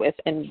wary with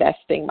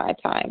investing my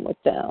time with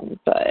them,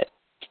 but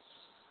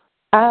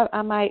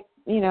I might,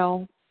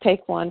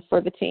 take one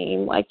for the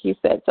team. Like you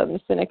said, Southern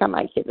Cynic, I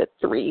might give it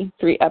 3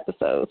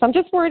 episodes. I'm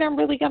just worried I'm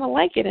really going to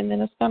like it and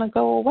then it's going to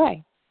go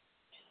away.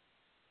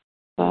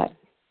 But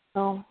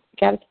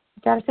got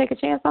to take a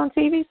chance on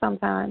TV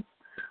sometimes.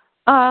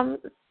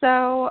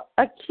 So,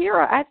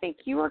 Akira, I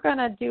think you are going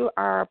to do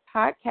our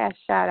podcast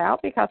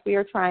shout-out because we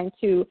are trying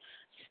to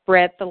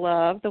spread the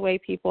love the way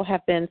people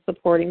have been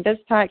supporting this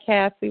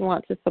podcast. We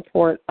want to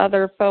support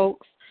other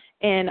folks.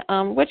 And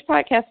which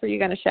podcast were you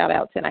going to shout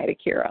out tonight,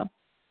 Akira?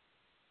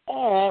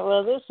 All right.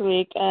 Well, this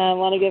week I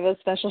want to give a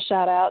special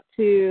shout-out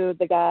to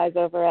the guys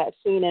over at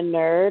Scene and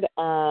Nerd.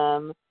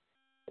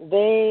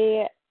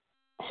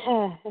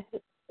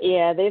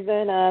 They've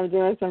been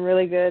doing some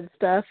really good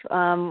stuff.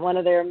 One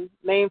of their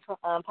main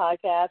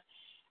podcasts,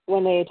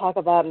 when they talk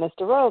about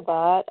Mr.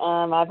 Robot,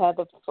 I've had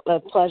the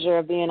pleasure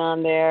of being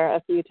on there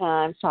a few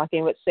times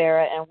talking with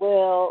Sarah and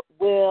Will.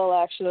 Will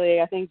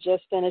actually, I think,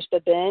 just finished a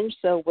binge.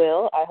 So,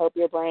 Will, I hope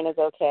your brain is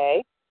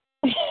okay.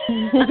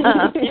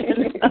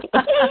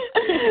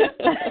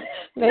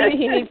 Maybe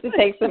he needs to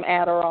take some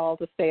Adderall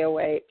to stay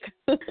awake.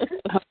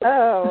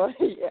 Oh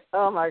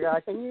my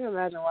God! Can you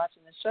imagine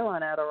watching the show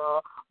on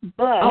Adderall?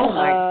 But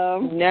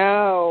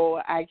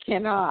no, I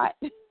cannot.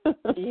 I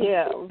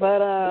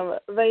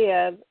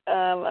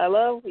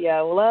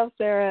love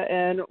Sarah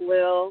and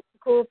Will,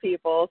 cool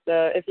people.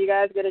 So if you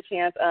guys get a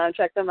chance,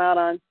 check them out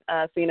on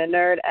Scene and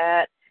Nerd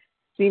at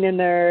Scene and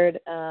Nerd.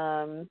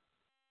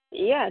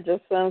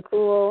 Just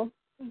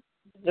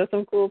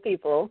some cool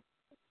people.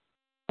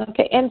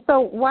 Okay, and so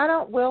why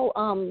don't Will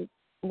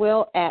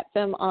we'll at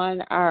them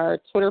on our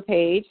Twitter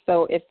page.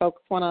 So if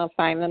folks want to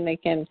find them, they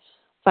can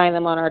find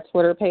them on our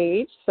Twitter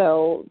page.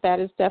 So that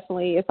is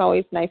definitely, it's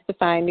always nice to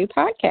find new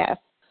podcasts.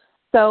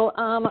 So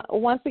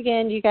once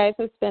again, you guys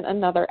have spent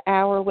another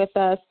hour with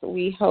us.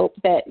 We hope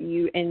that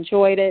you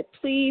enjoyed it.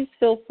 Please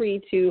feel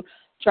free to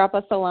drop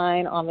us a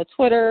line on the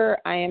Twitter.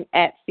 I am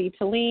at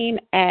CTalleen,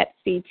 at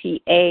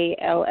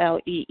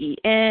CTALLEEN.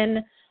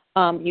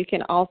 You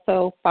can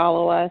also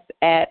follow us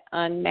at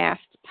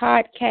Unmasked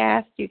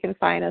Podcast. You can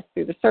find us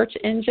through the search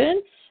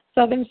engine.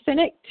 Southern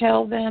Cynic,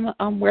 tell them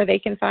where they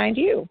can find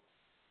you.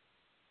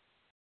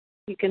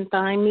 You can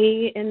find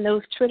me in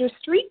those Twitter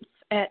streets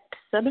at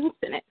Southern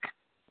Cynic.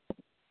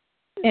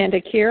 And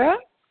Akira?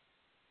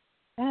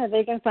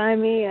 They can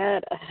find me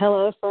at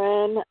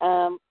HelloFriend,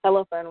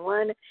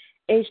 HelloFriend1,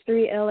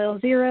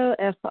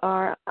 H3LL0,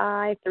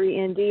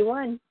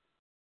 FRI3ND1.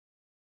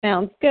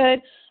 Sounds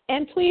good.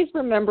 And please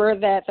remember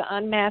that the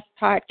Unmasked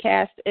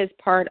Podcast is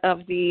part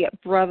of the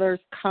Brothers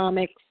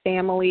Comic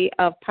family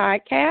of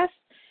podcasts.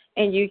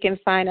 And you can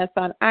find us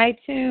on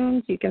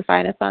iTunes, you can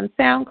find us on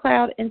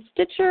SoundCloud and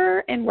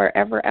Stitcher, and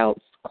wherever else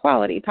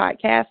quality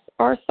podcasts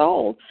are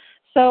sold.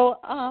 So,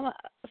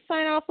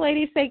 sign off,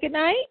 ladies. Say good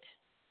night.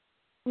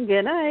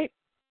 Good night.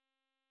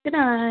 Good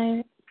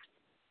night.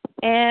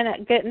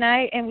 And good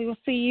night, and we will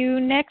see you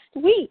next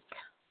week.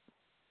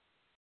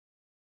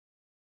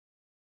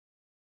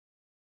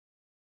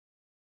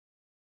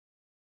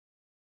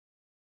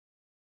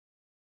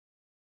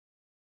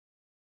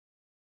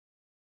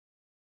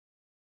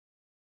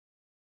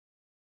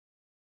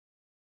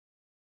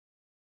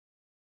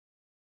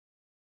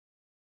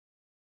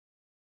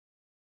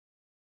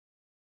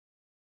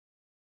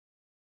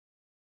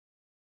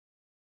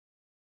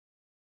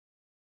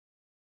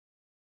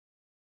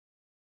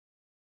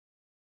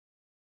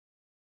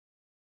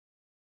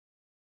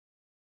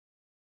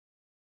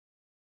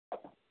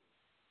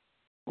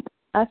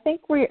 I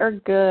think we are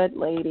good,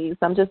 ladies.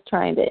 I'm just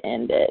trying to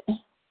end it.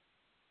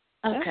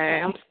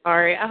 Okay, I'm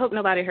sorry. I hope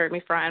nobody heard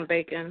me frying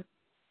bacon.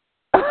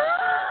 I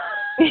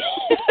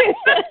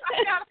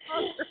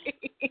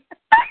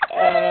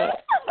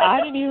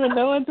didn't even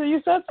know until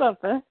you said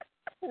something.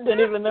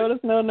 Didn't even notice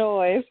no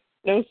noise.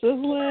 No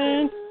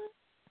sizzling.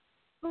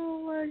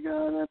 Oh, my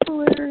God. That's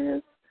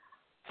hilarious.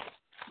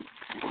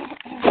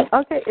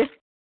 Okay,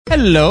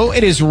 Hello,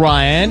 it is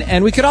Ryan,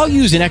 and we could all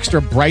use an extra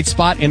bright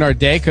spot in our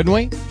day, couldn't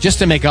we? Just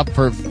to make up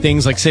for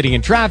things like sitting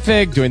in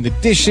traffic, doing the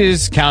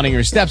dishes, counting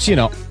your steps, you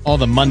know, all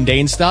the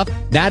mundane stuff.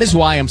 That is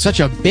why I'm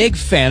such a big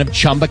fan of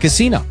Chumba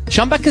Casino.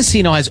 Chumba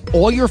Casino has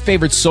all your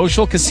favorite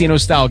social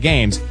casino-style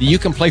games that you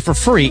can play for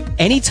free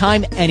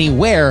anytime,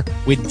 anywhere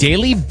with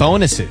daily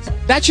bonuses.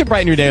 That should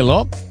brighten your day a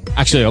little.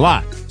 Actually, a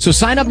lot. So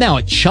sign up now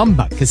at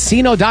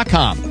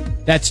ChumbaCasino.com.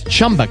 That's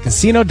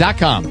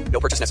ChumbaCasino.com. No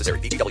purchase necessary.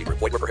 VGW Group.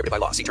 Void where prohibited by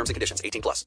law. See terms and conditions. 18+.